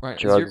 Drugs. Right,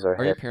 Drugs are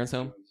are your hip. parents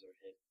home?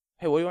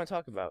 Hey, what do you want to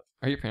talk about?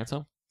 Are your parents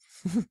home?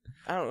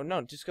 I don't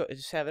know. Just go.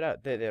 Just have it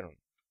out. They don't.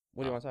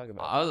 What do you want to talk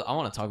about? I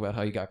want to talk about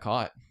how you got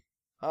caught.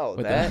 Oh,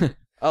 with that. the-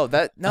 Oh,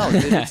 that. No,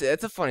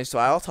 it's a funny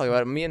story. I'll talk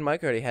about it. Me and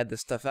Mike already had this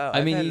stuff out. I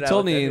I've mean, had you it out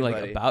told with me like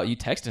everybody. about. You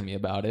texted me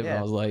about it, and Yeah.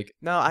 I was like,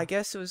 No, I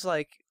guess it was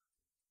like.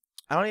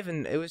 I don't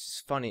even. It was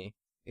just funny.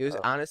 It was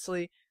Oh.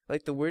 honestly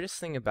like the weirdest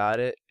thing about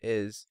it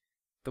is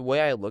the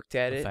way I looked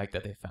at the it. fact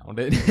that they found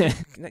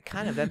it.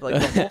 Kind of that, like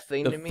the whole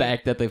thing the to me.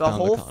 fact that they The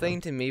found whole condom.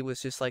 thing to me was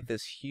just like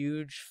this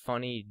huge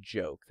funny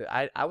joke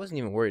that I wasn't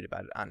even worried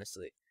about it,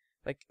 honestly.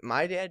 Like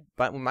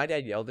when my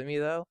dad yelled at me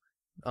though,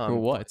 For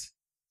what?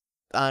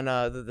 on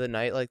the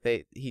night like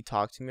he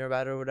talked to me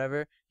about it or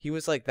whatever, he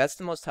was like, that's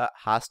the most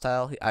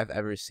hostile I've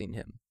ever seen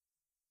him.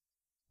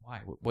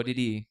 Why? What did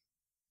he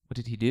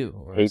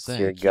do or Hates say?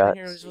 your I can't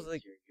hear, guts. it was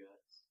like,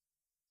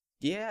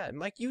 yeah,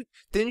 Mike,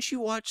 didn't you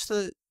watch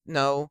the?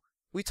 No,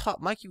 we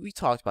talked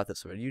about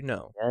this already. You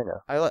know, Yeah,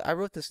 I know. I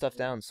wrote this stuff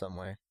down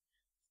somewhere.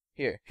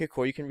 Here,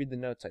 Corey, you can read the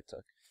notes I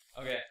took.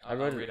 Okay, I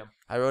wrote I'll it. read them.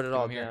 I wrote it Give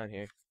all 'em here. down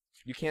here.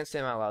 You can't say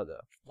them out loud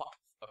though.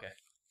 Okay.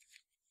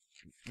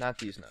 Not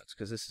these notes,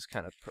 because this is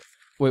kind of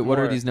Wait, what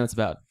are More- these notes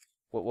about?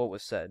 what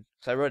was said.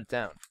 So I wrote it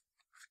down.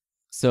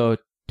 So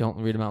don't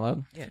read them out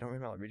loud. Yeah, don't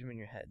read them out. Read them in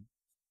your head.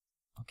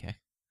 Okay.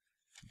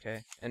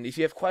 Okay. And if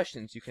you have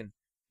questions, you can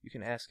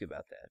ask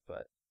about that.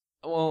 But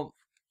Well,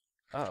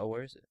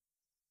 where is it?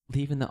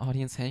 leaving the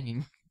audience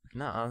hanging.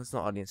 No, there's no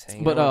audience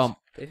hanging. But, No one's-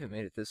 they haven't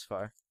made it this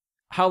far.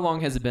 How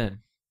long has it been?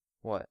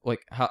 What?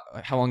 Like how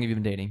long have you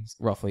been dating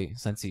roughly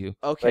since you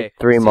Okay. Like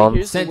 3 months.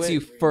 here's the since you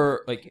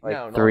for like Like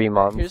no, 3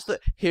 months.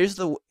 Here's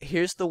the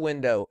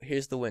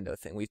window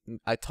thing.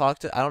 I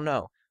talked to, I don't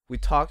know. We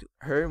talked,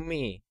 her and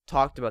me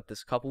talked about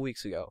this a couple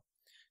weeks ago,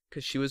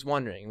 because she was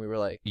wondering. We were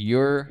like,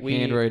 your We-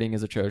 handwriting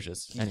is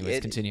atrocious. Anyways,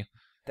 It- continue.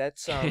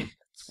 that's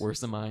It's worse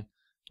than mine.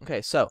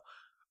 okay. So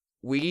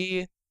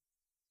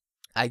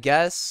I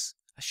guess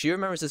she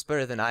remembers this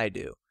better than I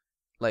do.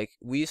 Like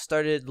we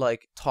started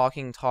like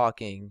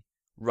talking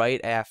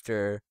right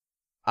after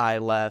I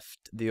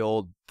left the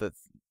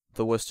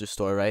Worcester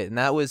store, right? And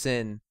that was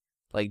in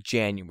like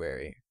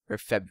January or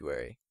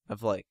February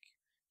of like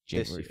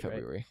this January, year, right?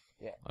 February.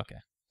 Yeah. Okay.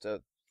 So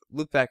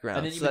look back around.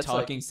 And then So you've been that's,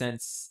 like- talking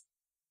since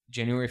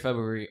January,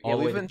 February, all Yeah, the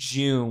way we've to been-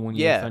 June when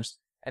you yeah. finished.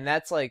 and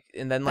that's like,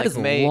 and then That like is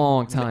May. a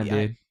long time, yeah,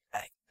 dude.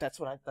 That's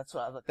when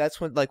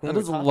like when That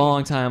we is were a talking-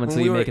 long time when until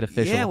we you were- make it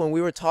official. Yeah, when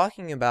we were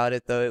talking about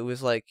it though, it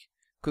was like.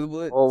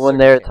 Well, when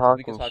they were circumstances,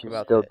 we can talking, talk she was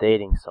about still that.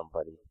 dating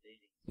somebody.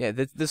 Yeah,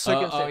 the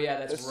circumstances. yeah,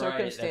 that's the right,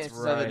 that's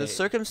circumstances of it. The right.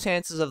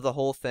 circumstances of the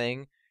whole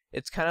thing.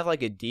 It's kind of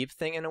like a deep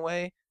thing in a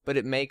way, but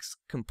it makes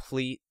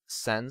complete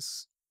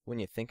sense when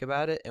you think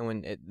about it and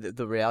when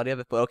the reality of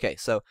it. But okay,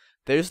 so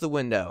there's the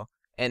window,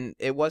 and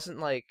it wasn't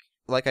like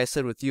I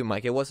said with you,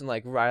 Mike. It wasn't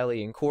like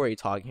Riley and Corey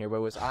talking here, but it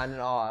was on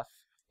and off.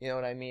 You know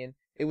what I mean?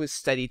 It was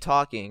steady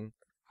talking,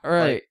 all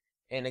right. like,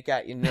 and it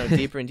got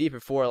deeper and deeper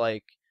for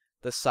like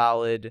the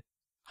solid.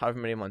 However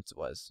many months it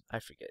was, I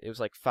forget. It was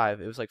like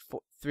 5. It was like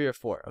 3 or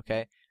 4.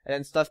 Okay, and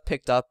then stuff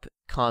picked up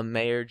come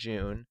May or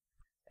June,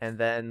 and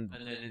then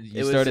And then it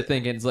you was- started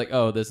thinking, it's like,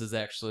 oh, this is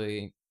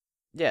actually.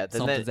 yeah, then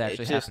Something's it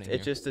actually just happening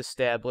it here. just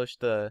established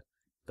the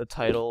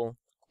title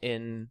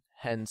in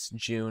hence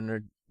June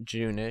or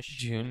June-ish,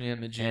 June, yeah,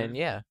 mid-June. and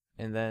yeah,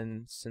 and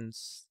then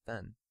since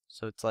then,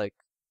 so it's like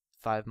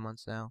 5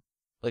 months now,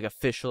 like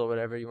official or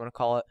whatever you want to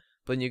call it.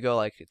 But then you go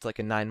like it's like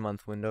a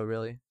 9-month window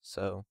really,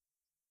 so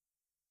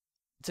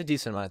it's a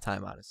decent amount of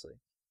time honestly.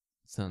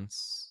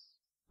 Since.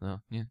 Oh,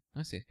 yeah,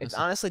 I see. I It's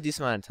see. honestly a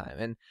decent amount of time.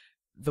 And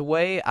the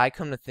way I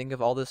come to think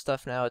of all this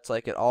stuff now, it's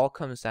like it all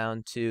comes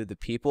down to the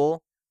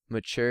people,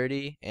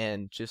 maturity,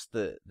 and just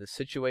the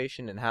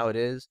situation and how it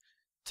is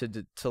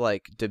to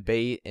like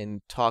debate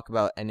and talk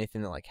about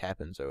anything that like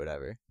happens or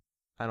whatever.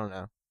 I don't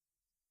know.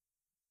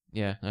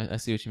 Yeah, I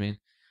see what you mean.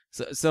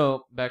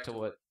 So back to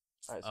what.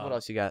 All right, so what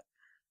else you got?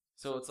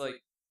 So it's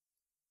like,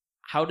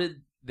 how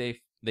did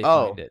they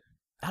Oh. find it?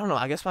 I don't know.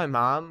 I guess my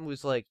mom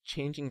was like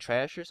changing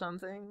trash or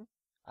something.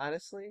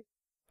 Honestly,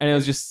 And it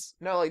was just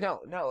no.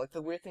 Like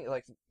the weird thing,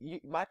 like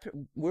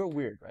we're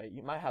weird, right?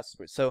 My house is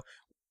weird. So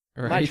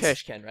right. my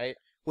trash can, right?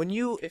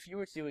 If you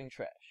were doing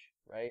trash,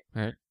 right?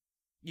 Right.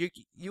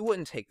 You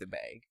wouldn't take the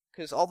bag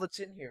because all that's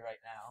in here right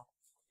now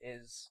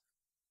is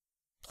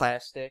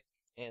plastic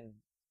and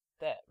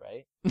that,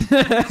 right?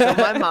 So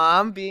my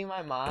mom, being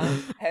my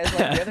mom, has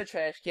like the other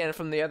trash can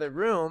from the other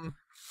room,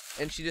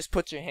 and she just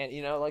puts her hand,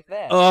 like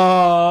that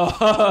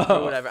Oh.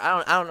 or whatever.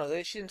 I don't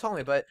know. She didn't tell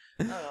me, but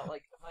I don't know.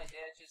 Like my dad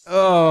just.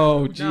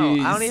 Oh, jeez.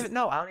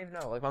 No, I don't even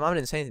know. Like my mom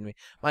didn't say anything to me.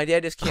 My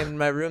dad just came in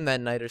my room that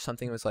night or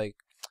something. And was like,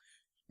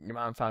 "Your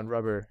mom found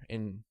rubber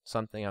in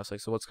something." I was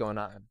like, "So what's going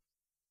on?"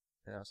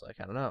 And I was like,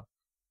 "I don't know."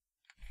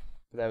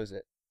 But that was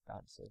it.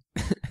 Honestly,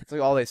 it's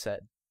like all they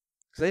said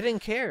because they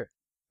didn't care.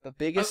 The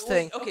biggest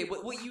thing. Okay,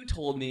 what you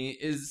told me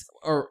is,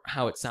 or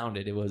how it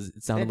sounded. It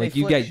sounded They like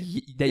you got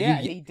flipped that yeah,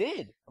 you. he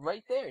did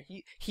right there.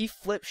 He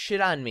flipped shit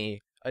on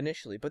me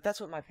initially, but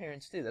that's what my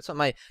parents do. That's what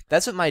my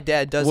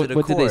dad does What at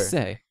a did they core.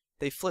 say?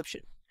 They flip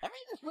shit.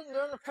 Everything's written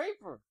down on the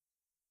paper.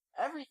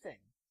 Everything.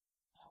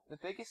 The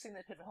biggest thing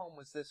that hit home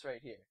was this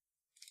right here.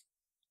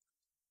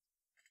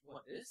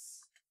 What is?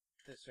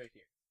 This right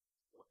here.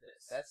 What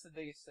is? That's the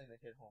biggest thing that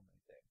hit home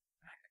right there.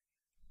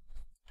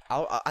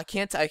 I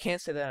can't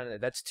say that on there.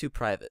 That's too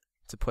private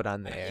to put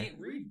on the air.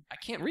 I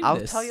can't read I'll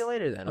this. tell you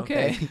later then.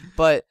 Okay.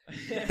 But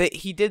they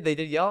did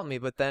yell at me,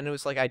 but then it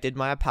was like I did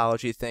my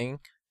apology thing,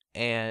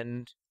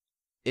 and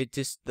it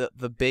just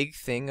the big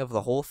thing of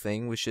the whole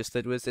thing was just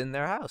that it was in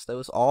their house. That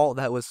was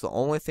the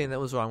only thing that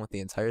was wrong with the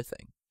entire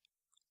thing.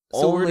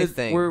 So Only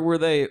thing. were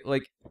they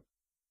like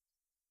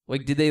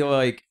did they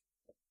like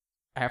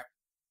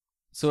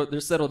so they're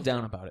settled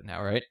down about it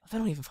now, right? They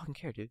don't even fucking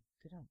care, dude.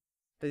 They don't.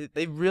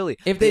 They really.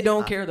 If they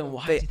don't care, then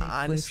why they do they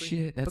honestly,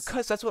 flip shit?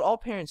 because that's what all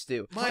parents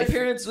do. My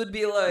parents would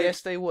be like,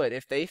 Yes, they would.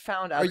 If they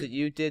found out that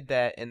you did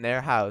that in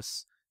their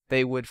house,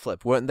 they would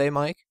flip, wouldn't they,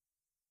 Mike?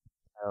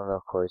 I don't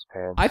know Corey's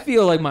parents. I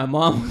feel like my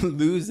mom would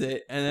lose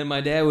it, and then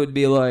my dad would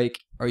be like,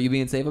 "Are you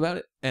being safe about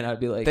it?" And I'd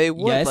be like, They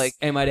would, yes. like-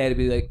 And my dad would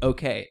be like,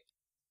 "Okay."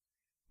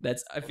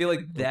 I feel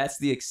like that's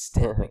the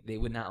extent. Like they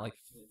would not like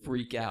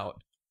freak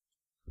out.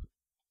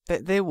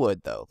 They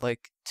would though,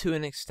 like to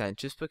an extent,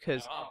 just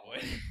because. My mom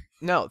would.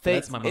 No, they.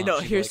 That's my mom. No,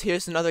 She'd be here's like-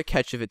 here's another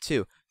catch of it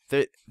too.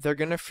 They're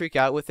gonna freak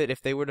out with it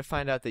if they were to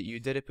find out that you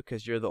did it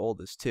because you're the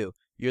oldest too.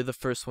 You're the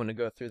first one to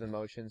go through the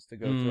motions to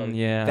go through.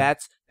 Yeah.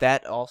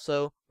 That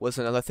also was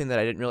another thing that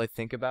I didn't really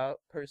think about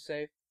per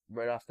se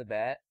right off the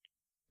bat.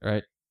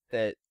 Right.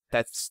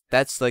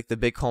 That's like the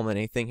big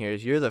culminating thing here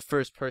is you're the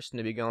first person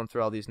to be going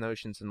through all these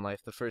notions in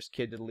life, the first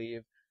kid to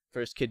leave,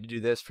 first kid to do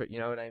this, you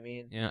know what I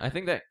mean? Yeah. I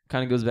think that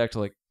kind of goes back to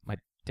like my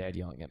dad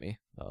yelling at me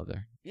the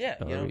other Yeah,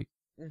 you know. week.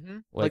 Mm-hmm.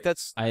 Like,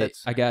 that's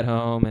I got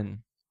home and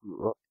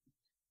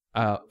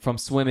from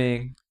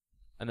swimming,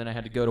 and then I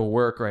had to go to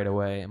work right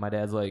away. And my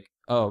dad's like,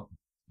 "Oh,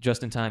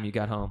 just in time, you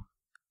got home."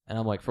 And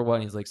I'm like, "For what?"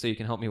 And he's like, "So you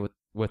can help me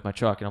with my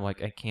truck." And I'm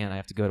like, "I can't. I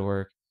have to go to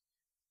work."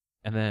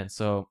 And then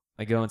so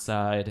I go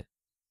inside,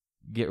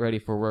 get ready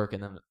for work,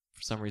 and then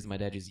for some reason my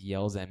dad just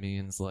yells at me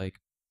and is like,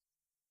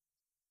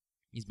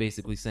 he's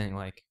basically saying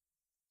like,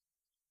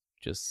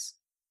 just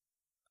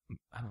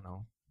I don't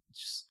know,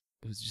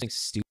 it was just like,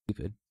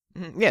 stupid.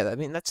 Yeah, I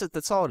mean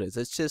that's all it is.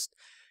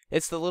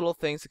 It's the little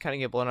things that kind of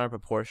get blown out of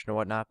proportion or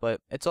whatnot, but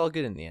it's all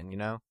good in the end, you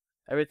know.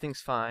 Everything's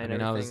fine. I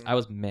mean, everything... I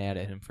was mad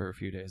at him for a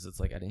few days. It's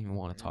like I didn't even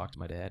want to talk to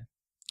my dad.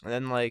 And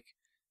then like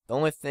the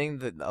only thing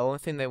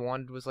they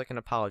wanted was like an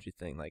apology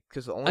thing, like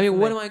because the only. I mean,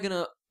 what am I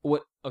gonna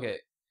Okay,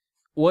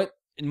 what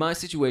in my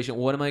situation?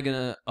 What am I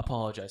gonna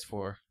apologize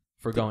for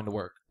going to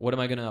work? What am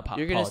I gonna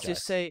apologize? You're gonna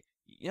just say,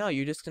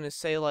 you're just gonna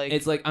say like.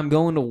 It's like I'm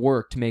going to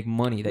work to make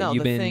money that No,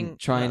 you've the been thing-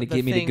 trying no, to the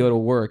get me to thing- go to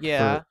work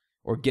yeah.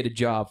 or get a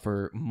job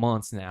for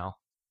months now,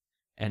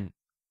 and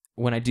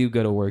when I do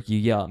go to work, you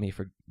yell at me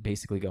for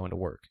basically going to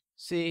work.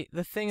 See,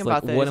 the thing It's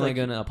about like, that what is, am I like,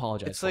 gonna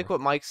apologize it's for? like what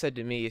Mike said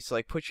to me. It's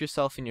like put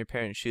yourself in your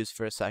parents' shoes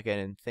for a second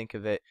and think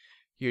of it.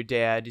 Your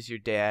dad is your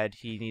dad.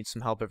 He needs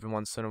some help every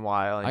once in a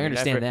while. And I you're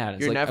understand never, that.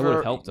 It's You're like, I never,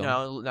 would've helped him.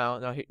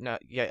 No.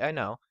 Yeah, I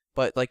know.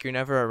 But like you're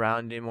never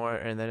around anymore,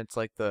 and then it's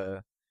like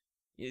for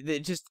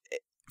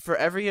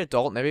every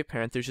adult and every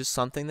parent, there's just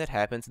something that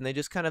happens, and they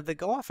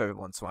go off every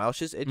once in a while.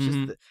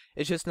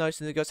 It's just nice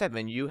that it goes happen.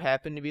 And you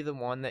happen to be the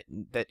one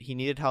that he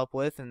needed help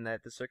with, and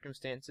that the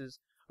circumstances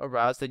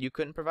aroused that you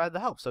couldn't provide the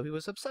help. So he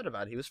was upset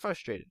about it. He was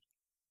frustrated,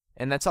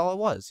 and that's all it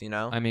was, you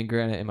know. I mean,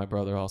 granted, and my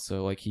brother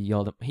also, like, he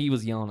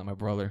was yelling at my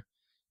brother,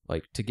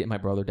 like, to get my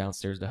brother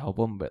downstairs to help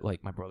him, but,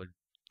 like, my brother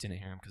didn't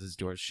hear him because his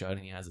door's shut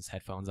and he has his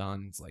headphones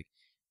on. It's like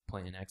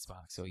playing an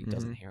Xbox, so he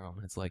doesn't hear him.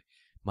 And it's like,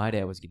 my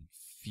dad was getting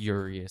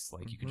furious,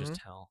 like, you could just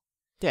tell.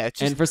 Yeah, it's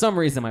just, and for some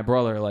reason, my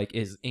brother, like,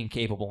 is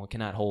incapable and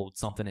cannot hold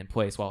something in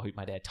place while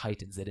my dad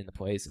tightens it into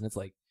place. And it's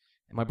like,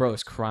 and my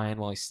brother's crying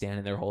while he's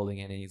standing there holding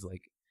it, and he's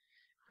like,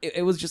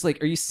 it was just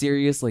like, are you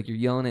serious? Like, you're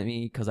yelling at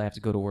me because I have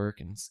to go to work,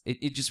 and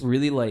it just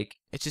really like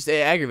it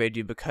aggravated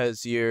you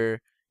because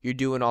you're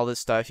doing all this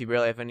stuff, you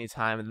barely have any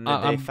time, and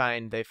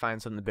then they find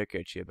something to bicker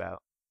at you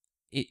about.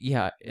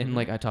 Yeah, and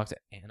like I talked to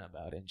Anna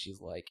about it, and she's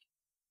like,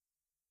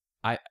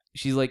 I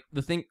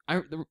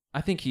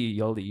think he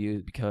yelled at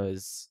you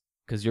because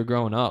you're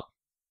growing up.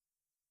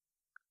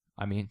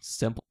 I mean,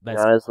 simple.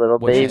 That's Not his little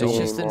what she baby told me,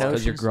 It's just the anymore.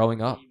 because you're notions.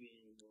 growing up.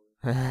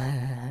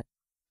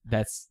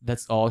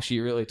 That's all she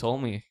really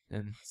told me,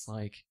 and it's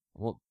like,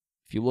 well,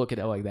 if you look at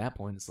it like that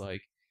point, it's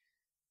like,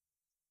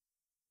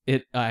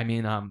 I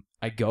mean,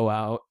 I go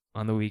out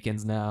on the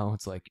weekends now.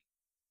 It's like,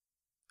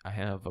 I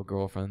have a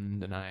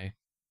girlfriend and I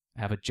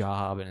have a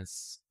job, and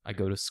I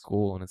go to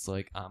school, and it's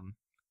like,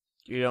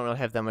 You don't really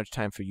have that much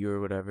time for you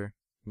or whatever,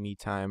 me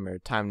time or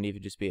time to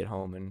even just be at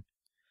home, and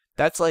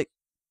that's like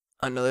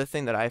another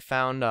thing that I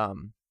found. I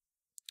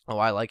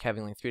like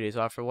having like 3 days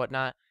off or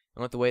whatnot,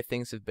 and with the way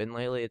things have been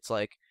lately, it's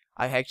like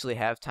I actually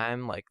have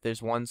time. Like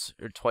there's once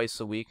or twice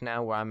a week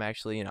now where I'm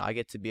actually, I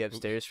get to be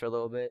upstairs for a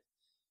little bit,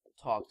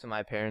 talk to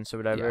my parents or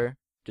whatever,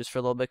 just for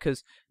a little bit,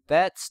 because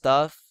that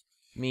stuff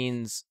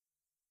means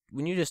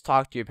when you just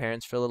talk to your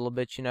parents for a little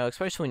bit,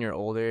 especially when you're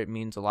older, it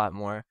means a lot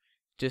more.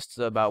 Just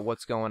about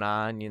what's going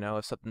on,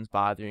 if something's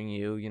bothering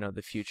you,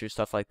 the future,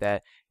 stuff like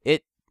that.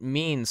 It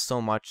means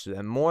so much to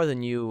them, more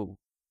than you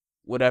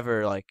would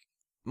ever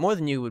more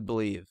than you would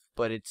believe.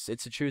 But it's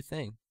a true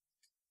thing,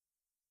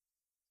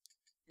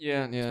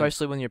 Yeah, yeah.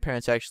 especially when your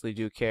parents actually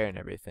do care and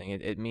everything.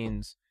 It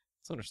means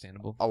It's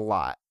understandable. a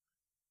lot.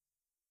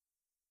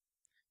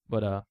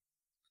 But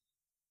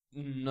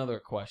another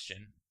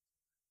question.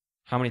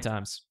 How many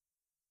times?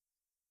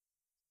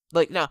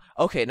 Now,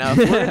 okay, now if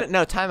we're gonna,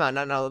 no, time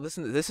out. No,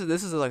 listen. This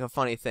is like a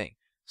funny thing.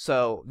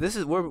 So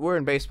we're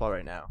in baseball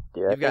right now.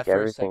 Dude, I You've got think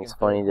first, everything's second,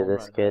 funny third, to home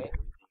this run, kid. right?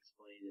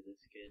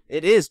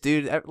 It is,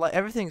 dude.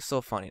 Everything's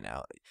so funny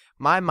now.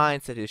 My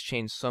mindset has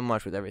changed so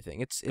much with everything.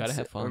 It's Gotta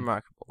have fun.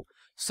 remarkable.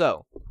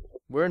 So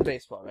we're in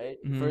baseball, right?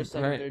 Mhm, First,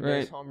 second, right, third right.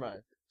 base, home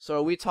run. So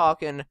are we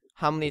talking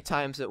how many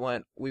times it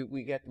went? We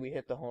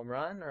hit the home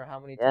run, or how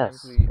many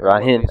Yes, times we? or what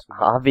Ryan. base we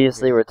got?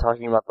 Obviously, we're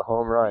talking about the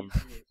home run.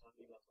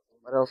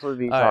 What else would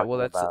we be All right, talking well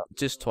that's about?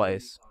 just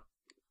twice.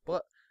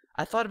 Well,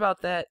 I thought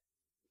about that.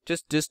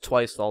 Just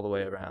twice all the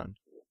way around.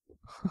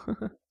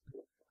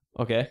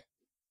 Okay.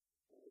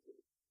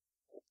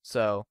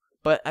 So,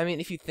 but I mean,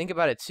 if you think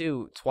about it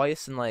too,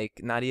 twice in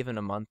not even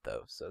a month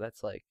though. So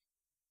that's I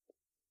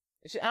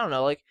don't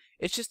know.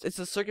 It's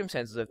the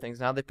circumstances of things,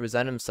 and how they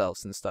present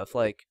themselves and stuff.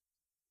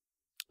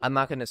 I'm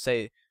not gonna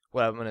say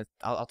what I'm gonna.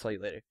 I'll tell you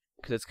later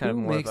because it's kind Who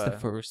of more makes of a. the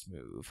first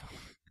move?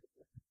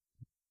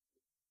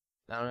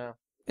 I don't know,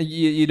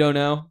 You don't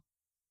know?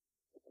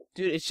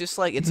 dude. It's just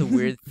it's a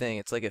weird thing.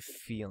 It's like a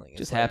feeling.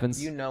 Just It's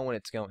happens. You know when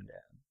it's going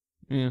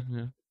down. Yeah,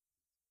 yeah.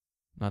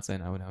 Not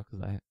saying I would know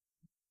because I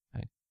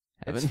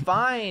It's haven't.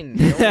 fine.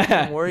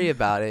 Don't worry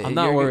about it. I'm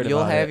not worried You'll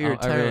about have it. your I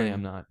turn. really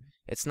am not.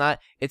 It's not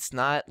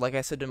like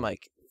I said to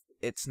Mike.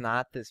 It's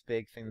not this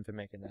big thing that they're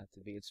making that to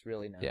be. It's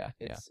really not. Yeah,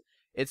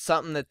 It's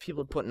something that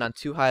people are putting on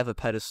too high of a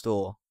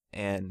pedestal,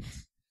 and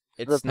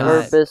The it's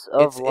not. purpose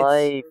of it's-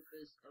 life.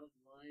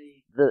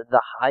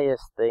 The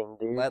highest thing,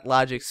 dude. Let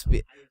logic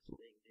speak.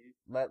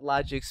 Let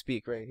logic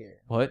speak right here.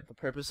 What? The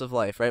purpose of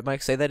life, right,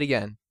 Mike? Say that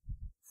again.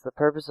 It's the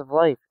purpose of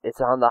life. It's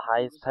on the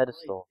highest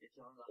pedestal.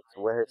 It's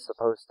where it's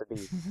supposed to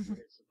be.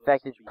 In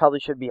fact, it probably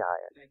should be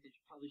higher.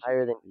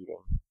 Higher than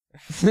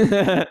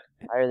eating.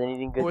 Higher than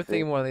eating good We're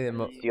thinking food. more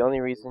than It's the only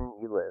reason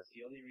you live.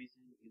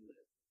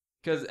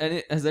 Because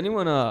has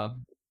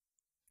anyone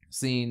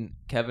seen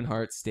Kevin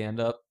Hart's stand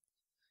up,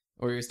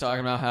 where he was talking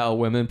about how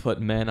women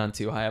put men on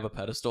too high of a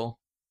pedestal?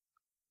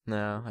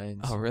 No, I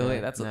didn't Oh, see really?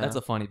 that. That's No.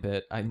 a funny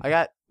bit. I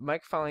got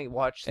Mike finally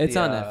watched. It's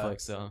the, on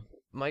Netflix, so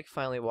Mike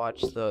finally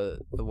watched the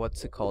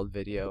what's it called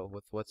video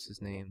with what's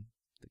his name,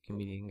 the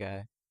comedian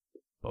guy.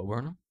 Bo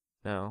Burnham.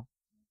 No,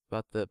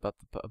 about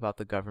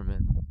the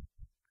government.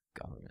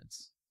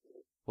 Governments.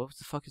 What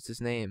the fuck is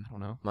his name? I don't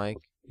know. Mike,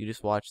 you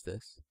just watched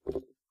this.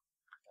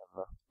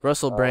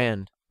 Russell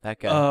Brand, that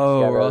guy.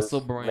 Oh, Yeah, that Russell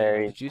was Brand.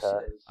 married Did you to see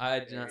it? I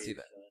did not see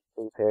that.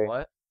 Katy Perry.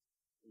 What?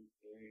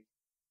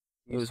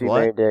 He It used was to be what?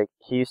 married to-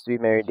 He used to be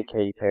married to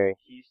Katy Perry.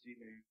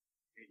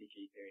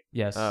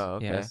 Yes. Oh,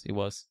 okay. Yes, he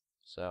was.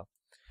 So,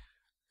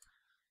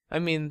 I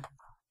mean,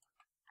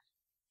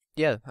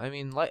 yeah, I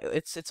mean,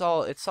 it's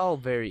all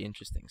very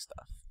interesting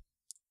stuff.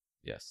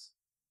 Yes.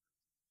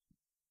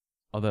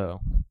 Although,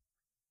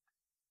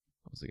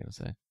 what was I gonna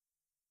say?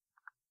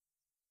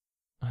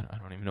 I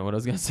don't even know what I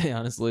was gonna say,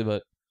 honestly.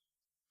 But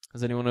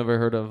has anyone ever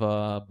heard of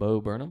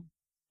Bo Burnham?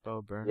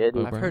 Bo Burnham. Yeah,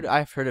 dude.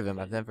 I've heard of him.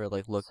 I've never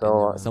looked So,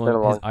 into It's him. Some been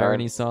of a his long time.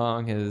 irony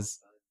song, his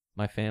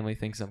 "My Family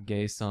Thinks I'm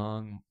Gay"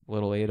 song,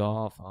 Little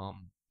Adolf,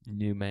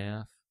 New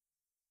Math.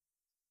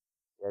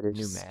 Yeah, dude.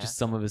 New Just, Math? just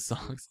some of his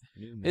songs.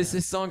 New His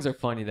man. songs are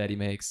funny that he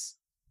makes.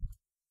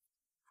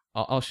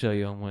 I'll show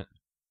you them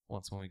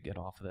once when we get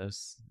off of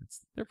this.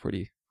 They're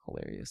pretty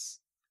hilarious.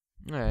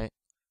 All right.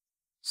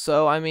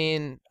 So I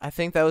mean, I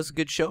think that was a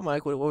good show,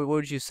 Mike. What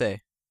would you say?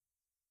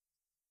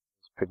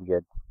 It's pretty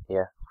good.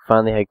 Yeah.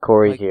 Finally had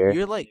Corey Like, here.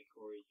 You're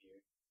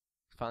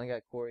finally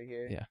got Corey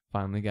here. Yeah,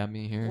 finally got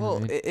me here. Well,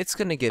 right? it's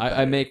gonna get better.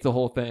 I make the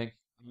whole thing,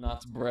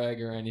 not to brag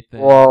or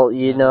anything. Well,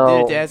 you know,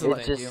 Dude, Dad's a it's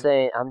thank just you.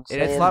 saying. I'm It's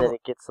saying not- that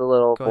it gets a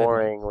little Go ahead, Mike.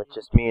 boring with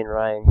just me and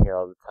Ryan here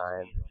all the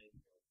time.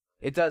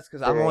 It does,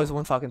 because I'm Very- always the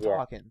one fucking yeah.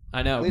 talking.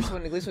 I know. At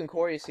least when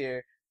Corey's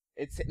here,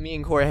 it's me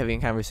and Corey having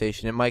a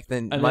conversation, and Mike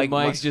then And Mike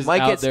then Mike's just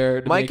Mike out gets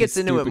there. To Mike make gets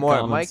his into it stupid more.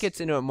 Comments. Mike gets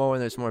into it more when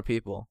there's more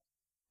people.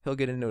 He'll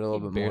get into it a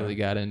little He bit barely more.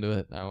 got into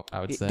it. I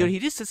would say. Dude, he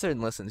just sits there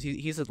and listens.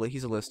 He's a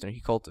listener.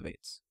 He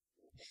cultivates.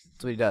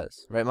 That's what he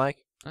does, right, Mike?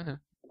 I know.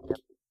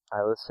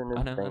 I listen I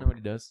and know. I think know what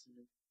he does.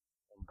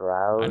 and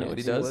browse. I know what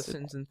he He does.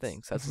 listens and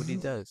thinks. That's what he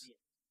does.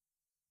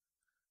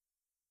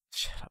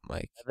 Shut up,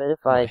 Mike. I bet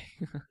if I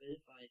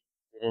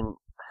didn't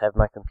have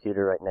my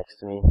computer right next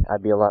to me,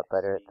 I'd be a lot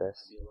better at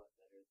this.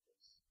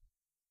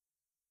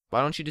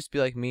 Why don't you just be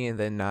like me and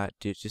then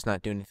just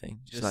not do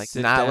anything? Just like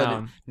sit not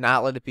down.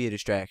 not let it be a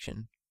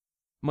distraction.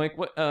 Mike,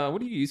 what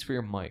do you use for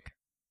your mic?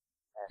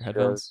 Astros,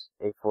 Headphones?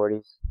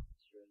 840s,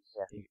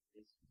 You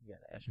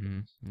got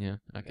Astros. Yeah.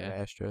 You Okay. got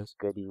Astros.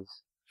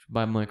 goodies.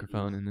 Buy a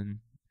microphone and then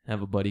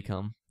have a buddy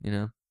come. You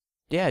know.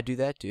 Yeah, do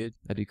that, dude.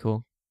 That'd be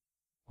cool.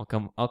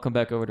 I'll come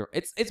back over to.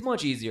 It's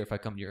much easier if I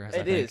come to your house. I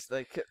It think. is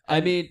like I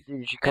mean, Dude,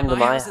 you should at come to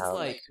my house, house. it's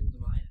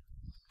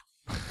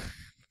like.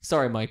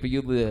 Sorry, Mike, but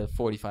you live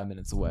 45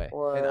 minutes away.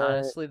 What? and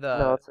honestly,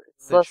 no,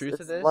 it's the less, truth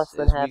it's of this less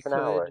than is half we an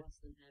hour.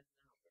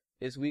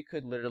 we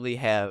could literally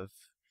have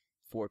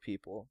 4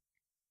 people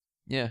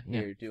Yeah.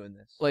 here doing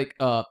this. Like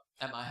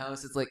at my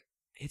house, it's like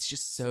it's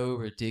just so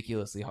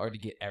ridiculously hard to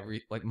get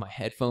my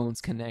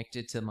headphones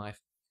connected to my.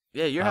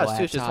 Yeah, your my house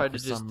too. It's just laptop hard to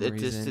for just some it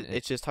just reason.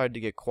 it's just hard to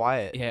get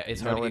quiet. Yeah,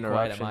 it's No hard to get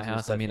quiet at my interruptions and house.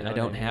 I stuff, mean, you know I what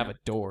I don't have a mean?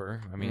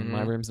 door. I mean,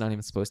 my Mhm. room's not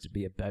even supposed to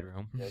be a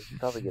bedroom. Yeah, you should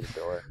probably get a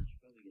door.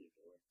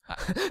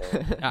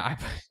 I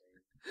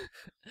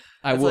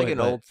That's would, like an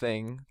but- old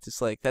thing. Just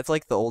like that's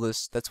like the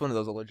oldest. That's one of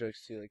those older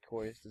jokes too. Like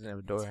Corey doesn't have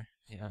a door.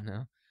 Yeah, I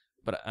know,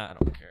 but I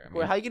don't care. I mean,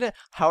 Corey,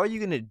 how are you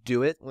gonna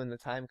do it when the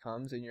time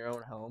comes in your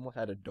own home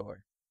without a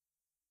door?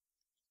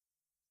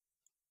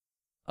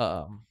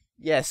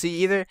 Yeah, see,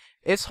 either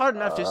it's hard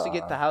enough just to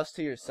get the house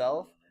to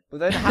yourself, but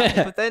then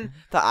but then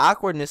the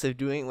awkwardness of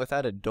doing it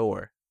without a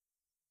door.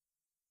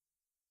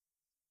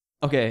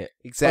 okay,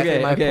 Exactly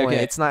Okay, my okay, point.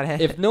 okay. It's not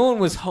if no one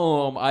was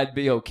home, I'd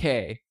be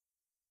okay,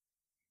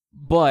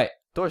 but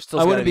door's still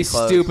I wouldn't be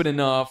closed. stupid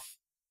enough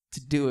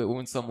to do it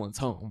when someone's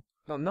home.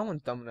 No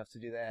one's dumb enough to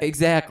do that.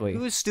 Exactly.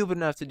 Who's stupid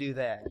enough to do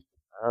that?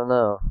 I don't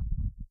know.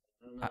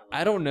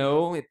 I don't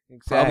know. It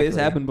Exactly. probably has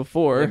happened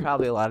before. There are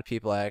probably a lot of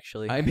people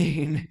actually. I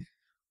mean,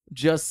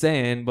 just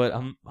saying, but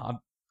I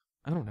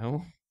don't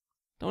know.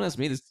 Don't ask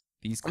me these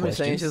I'm just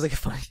saying, it's questions. just like a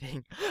funny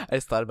thing. I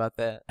just thought about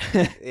that.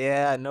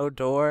 Yeah, no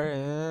door.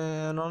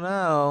 I don't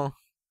know.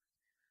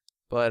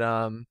 But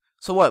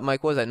so what,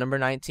 Mike? What was that number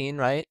 19,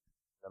 right?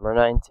 Number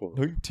 19.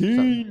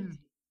 19.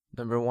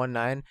 Number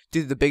 19.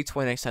 Dude, the Big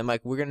 20 next time,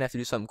 Mike. We're gonna have to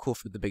do something cool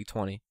for the Big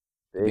 20.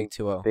 The Big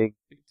 2-0. Big.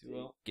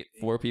 Get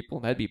 4 people.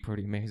 That'd be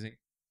pretty amazing.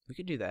 We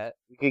could do that.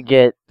 We could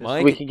get.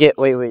 Mike, we could get.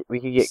 Wait. We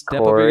could get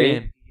Step up your Corey.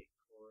 game.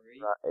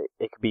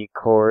 It could be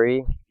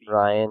Corey,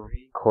 Ryan,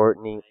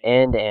 Courtney,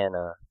 and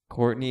Anna.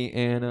 Courtney,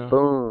 Anna.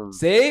 Boom.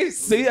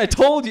 See, I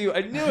told you.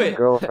 I knew it.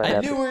 Girlfriend I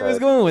knew where he was episode.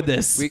 going with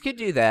this. We could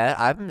do that.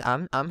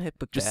 I'm hip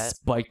with Just that.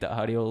 spike the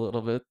audio a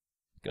little bit.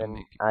 Gonna And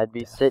make people I'd be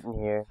deaf. sitting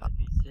here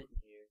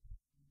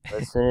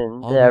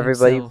listening All to by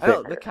everybody. himself. I know,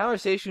 bicker. the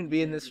conversation would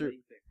be in this room.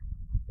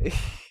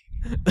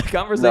 The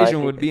conversation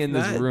No, I would be in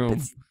this Not- room.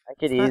 it's- I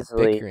could not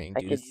easily. bickering,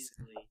 I dude. could.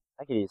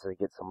 I could easily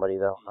get somebody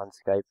though on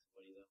Skype.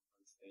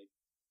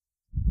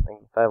 Like,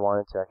 if I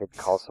wanted to, I could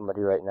call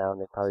somebody right now and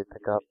they'd probably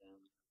pick up.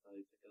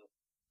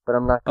 But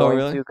I'm not Oh, going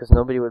really? to because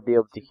nobody would be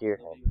able to hear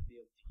him.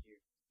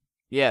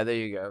 Yeah, there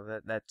you go.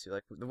 That too.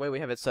 Like the way we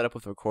have it set up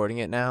with recording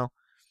it now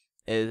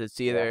is it's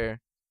either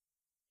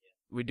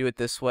we do it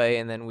this way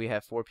and then we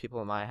have 4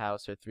 people in my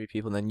house or 3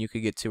 people, and then you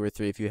could get 2 or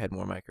 3 if you had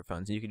more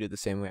microphones. And you could do it the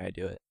same way I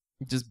do it.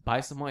 Just buy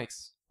some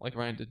mics, like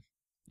Ryan did.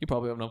 You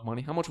probably have enough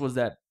money. How much was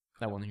that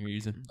one you're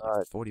using?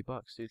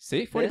 $40, dude.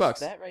 See, $40.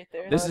 That right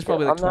there. This is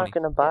probably like I'm not 20.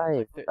 gonna buy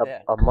it's like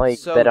they're- a mic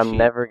so that I'm cheap.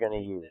 never gonna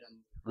use.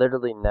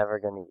 Literally never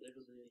gonna use.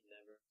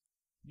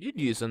 You'd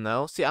use them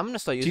though. See, I'm gonna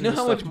start Do you using. know this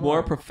how stuff much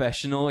more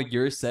professional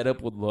your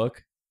setup would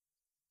look?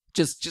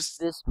 Just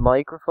This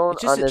microphone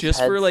It's just- on this just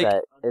headset for,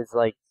 like- is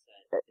like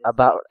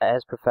about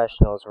as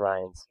professional as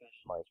Ryan's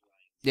mic.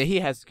 Yeah,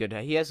 he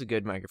has a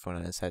good microphone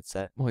on his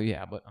headset. well,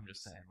 yeah, but I'm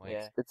just saying, like,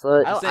 Yeah. It's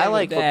like I saying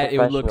like with that. It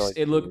would look professionals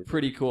it looked use.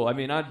 pretty cool. I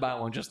mean, I'd buy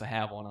one just to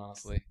have one,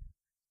 honestly.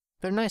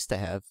 They're nice to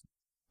have.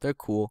 They're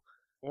cool.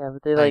 Yeah,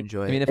 but they I like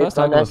enjoy I mean, it. if I was it's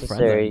talking with friends, I'd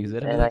unnecessary, use it.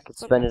 I'd be and like, I could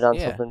spend it on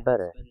Yeah. something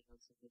better. You know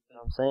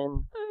what I'm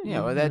saying?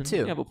 Yeah, well, that too.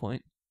 You have a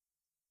point.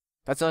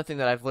 That's another thing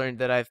that I've learned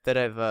that I've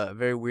a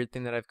very weird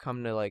thing that I've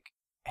come to like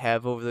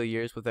have over the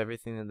years with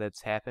everything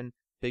that's happened.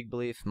 Big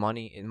belief,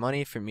 money, and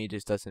money for me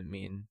just doesn't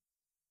mean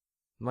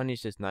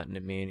money's just nothing to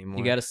me anymore.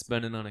 You got to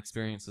spend it on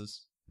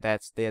experiences.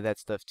 that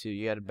stuff too.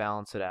 You got to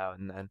balance it out,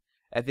 and then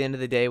at the end of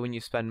the day, when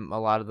you spend a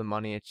lot of the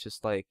money, it's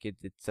just like it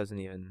doesn't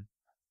even.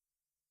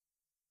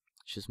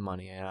 It's just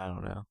money. I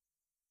don't know.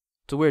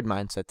 It's a weird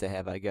mindset to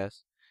have, I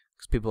guess,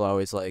 because people are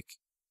always like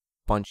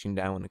bunching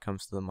down when it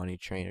comes to the money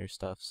train or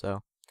stuff. So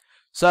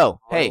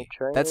hey,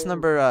 Money that's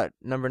train.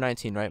 number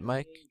 19, right,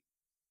 Mike?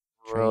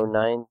 Row Train.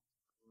 9.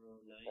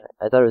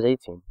 I thought it was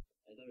 18.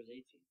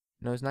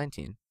 No, it's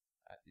 19.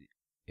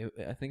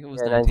 I think it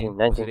was Yeah, 19. 19.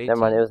 19. Was it Never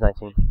mind, 18? it was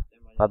 19.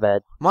 My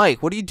bad.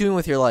 Mike, what are you doing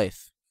with your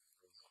life?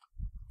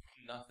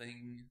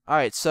 Nothing. All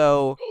right,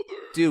 so,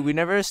 dude, we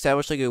never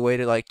established like a way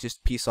to like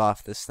just piece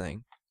off this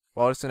thing.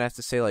 We're all just gonna have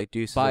to say like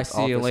deuces Bye. all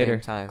See at you the later.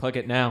 same time. Click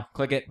it now.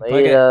 Click it. Click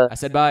Later. it. I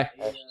said bye.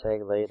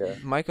 Hashtag later.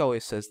 Mike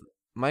always says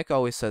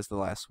the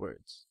last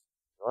words.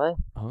 What?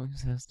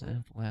 Always has to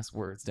have the last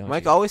words, don't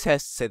Mike you? always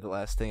has to say the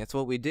last thing. That's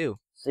what we do.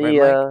 See Right,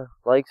 ya.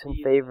 Likes and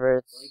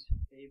favorites.